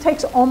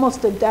takes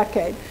almost a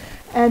decade.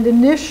 And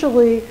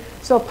initially,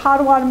 so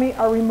Potawatomi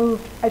are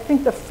removed, I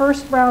think the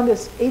first round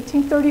is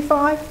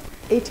 1835.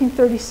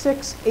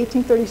 1836,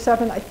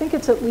 1837, I think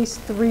it's at least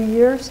 3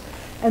 years,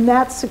 and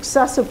that's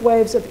successive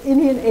waves of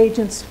Indian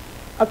agents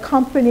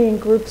accompanying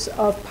groups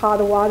of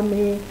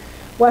Potawatomi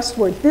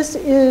westward. This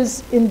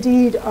is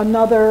indeed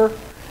another,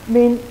 I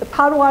mean, the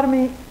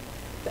Potawatomi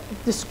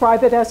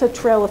describe it as a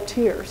trail of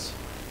tears.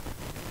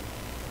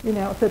 You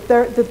know, that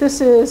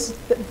this is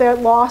their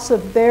loss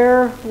of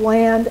their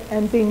land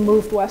and being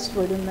moved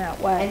westward in that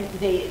way. And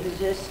they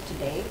exist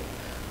today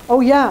Oh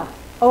yeah.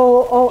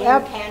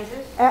 in Kansas?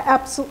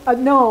 Absolutely.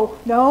 No.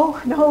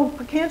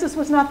 Kansas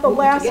was not the Moved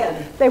last.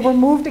 again. They were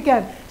moved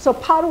again. So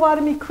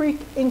Potawatomi Creek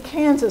in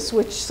Kansas,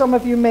 which some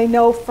of you may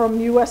know from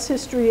U.S.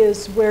 history,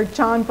 is where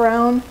John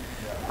Brown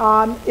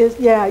is,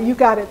 yeah, you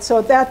got it.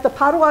 So that the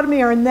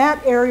Potawatomi are in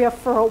that area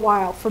for a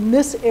while, from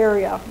this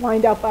area,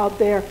 lined up out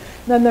there.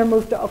 And then they're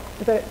moved to,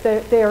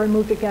 they are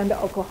moved again to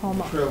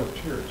Oklahoma. Trail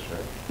of Tears,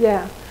 right?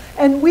 Yeah.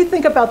 And we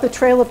think about the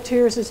Trail of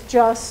Tears as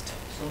just,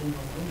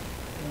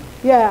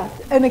 yeah.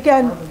 And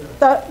again,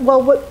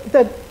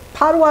 the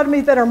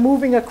Potawatomi that are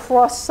moving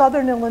across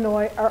southern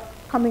Illinois are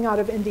coming out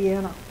of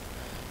Indiana.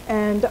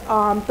 And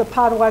the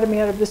Potawatomi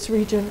out of this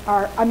region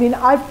are, I mean,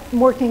 I'm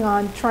working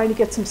on trying to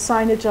get some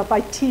signage up. I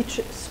teach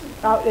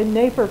out in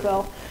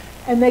Naperville,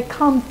 and they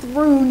come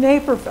through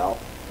Naperville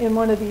in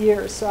one of the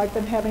years. So I've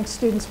been having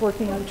students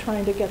working on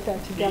trying to get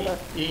that together.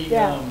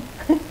 Yeah.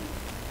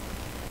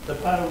 The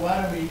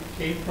Potawatomi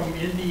came from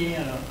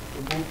Indiana.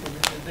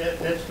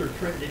 That's their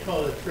they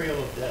call it the Trail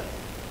of Death.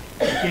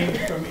 They came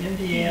from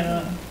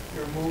Indiana.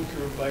 They're moved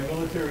through by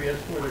military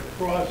escort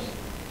across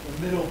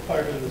the middle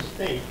part of the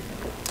state.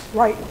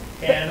 Right.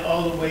 And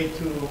all the way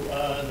to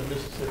the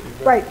Mississippi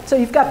River. Right. So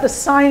you've got the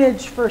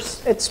signage for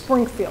at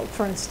Springfield,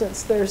 for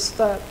instance. There's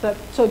so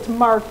it's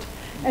marked,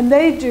 and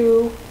they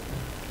do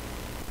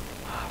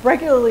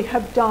regularly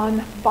have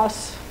done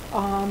bus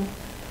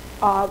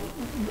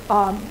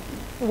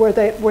where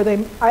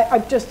they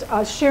I've just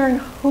Sharon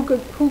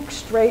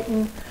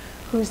Hook-Straighten,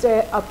 who's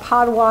a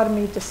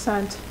Potawatomi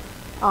descent.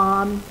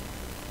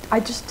 I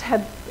just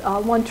had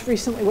lunch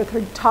recently with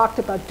her, talked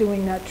about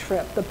doing that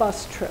trip, the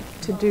bus trip,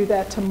 to do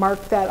that, to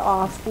mark that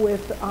off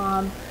with,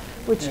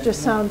 which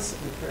just sounds,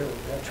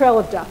 Trail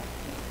of Death.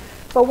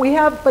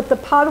 But the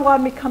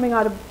Potawatomi coming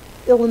out of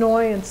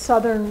Illinois and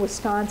southern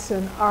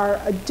Wisconsin are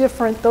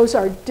those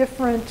are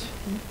different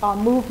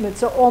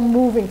movements. They're all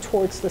moving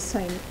towards the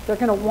same. They're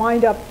going to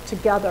wind up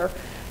together,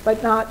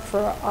 but not for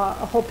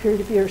a whole period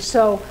of years.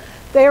 So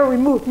they are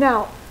removed.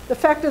 Now, the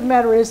fact of the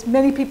matter is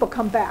many people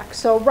come back.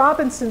 So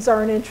Robinsons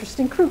are an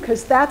interesting crew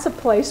because that's a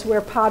place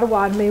where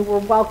Potawatomi were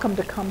welcome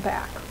to come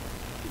back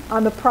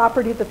on the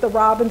property that the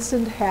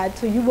Robinsons had.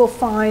 So you will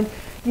find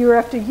year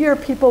after year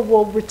people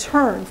will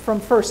return from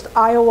first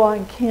Iowa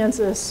and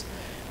Kansas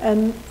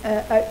and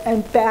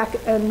back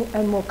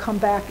and will come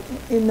back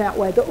in that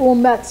way. The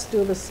Ouilmettes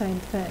do the same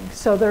thing.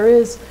 So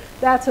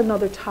that's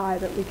another tie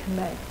that we can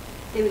make.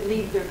 They would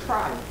leave their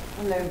tribe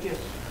and they would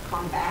just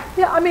come back?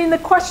 Yeah, I mean, the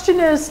question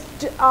is,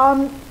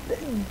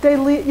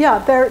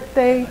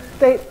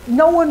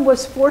 no one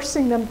was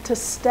forcing them to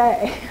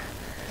stay.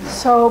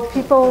 So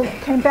people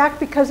came back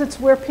because it's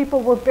where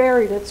people were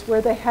buried. It's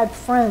where they had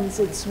friends.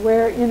 It's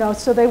where,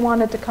 so they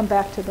wanted to come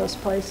back to those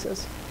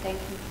places. Thank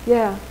you.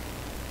 Yeah.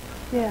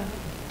 Yeah.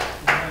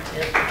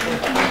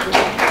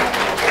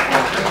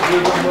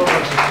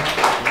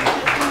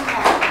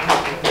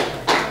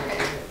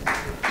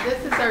 This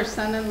is our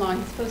son-in-law.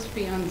 He's supposed to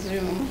be on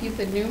Zoom. He's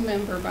a new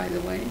member, by the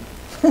way.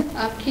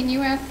 Can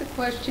you ask the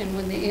question,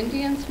 when the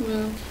Indians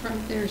moved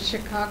from their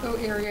Chicago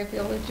area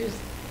villages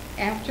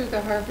after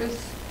the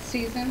harvest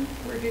season,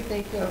 where did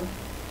they go?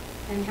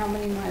 And how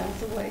many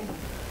miles away?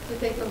 Did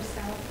they go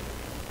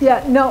south?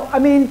 Yeah, no, I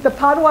mean, the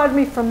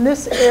Potawatomi from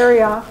this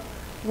area,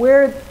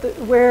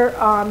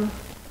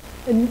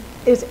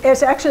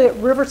 is actually at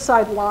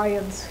Riverside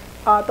Lions.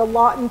 The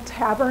Lawton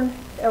Tavern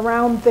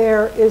around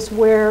there is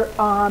where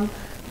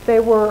they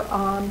were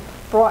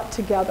brought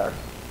together.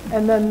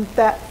 And then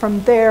that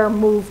from there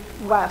moved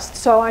west.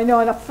 So I know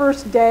on a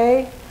first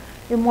day,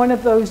 in one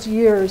of those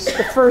years,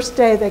 the first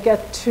day they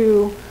get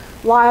to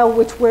Lisle,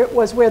 which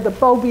was where the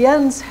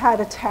Beaubiens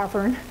had a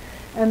tavern,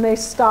 and they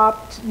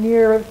stopped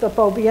near the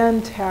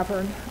Beaubien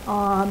Tavern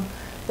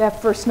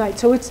that first night.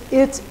 So it's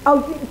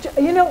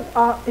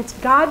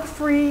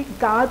Godfrey.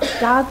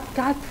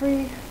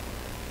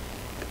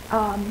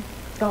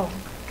 Oh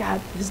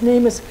God, his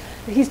name is.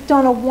 He's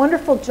done a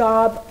wonderful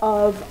job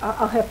of.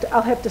 I'll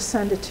have to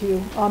send it to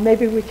you.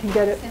 Maybe we can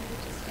get it.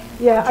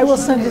 Yeah, I will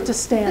send it to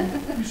Stan.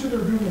 You said they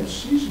were doing that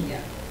seasonally.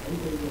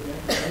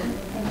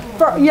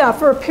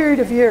 For a period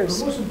of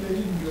years. It wasn't, they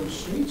didn't go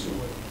states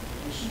away.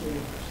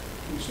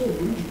 It's so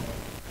regional.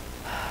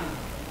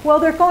 Well,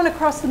 they're going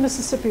across the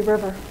Mississippi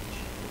River.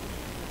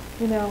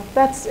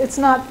 It's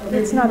not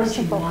a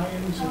simple.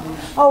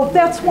 Oh,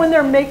 that's when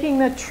they're making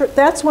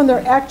that's when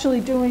they're actually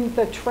doing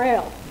the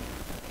trail,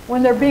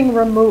 when they're being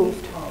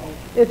removed.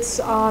 It's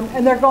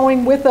and they're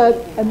going with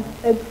an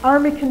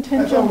army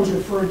contingent. I was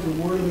referring to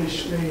where they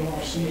stay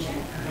off season.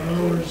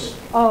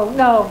 Oh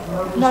no!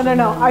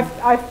 I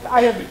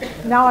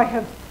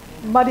have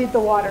muddied the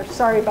water.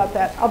 Sorry about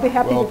that. I'll be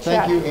happy to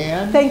chat. Thank you,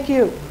 Ann. Thank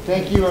you.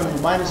 Thank you, and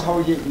remind us how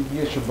you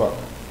get your book.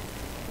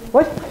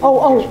 What?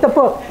 Oh, the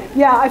book.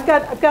 Yeah, I've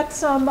got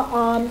some.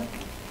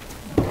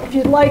 If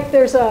you'd like,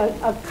 there's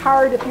a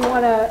card if you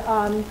want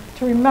to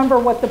remember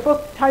what the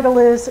book title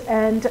is,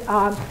 and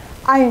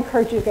I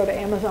encourage you to go to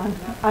Amazon.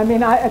 I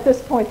mean, at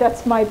this point,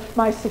 that's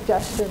my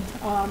suggestion.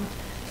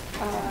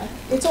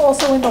 It's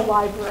also in the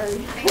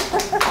library.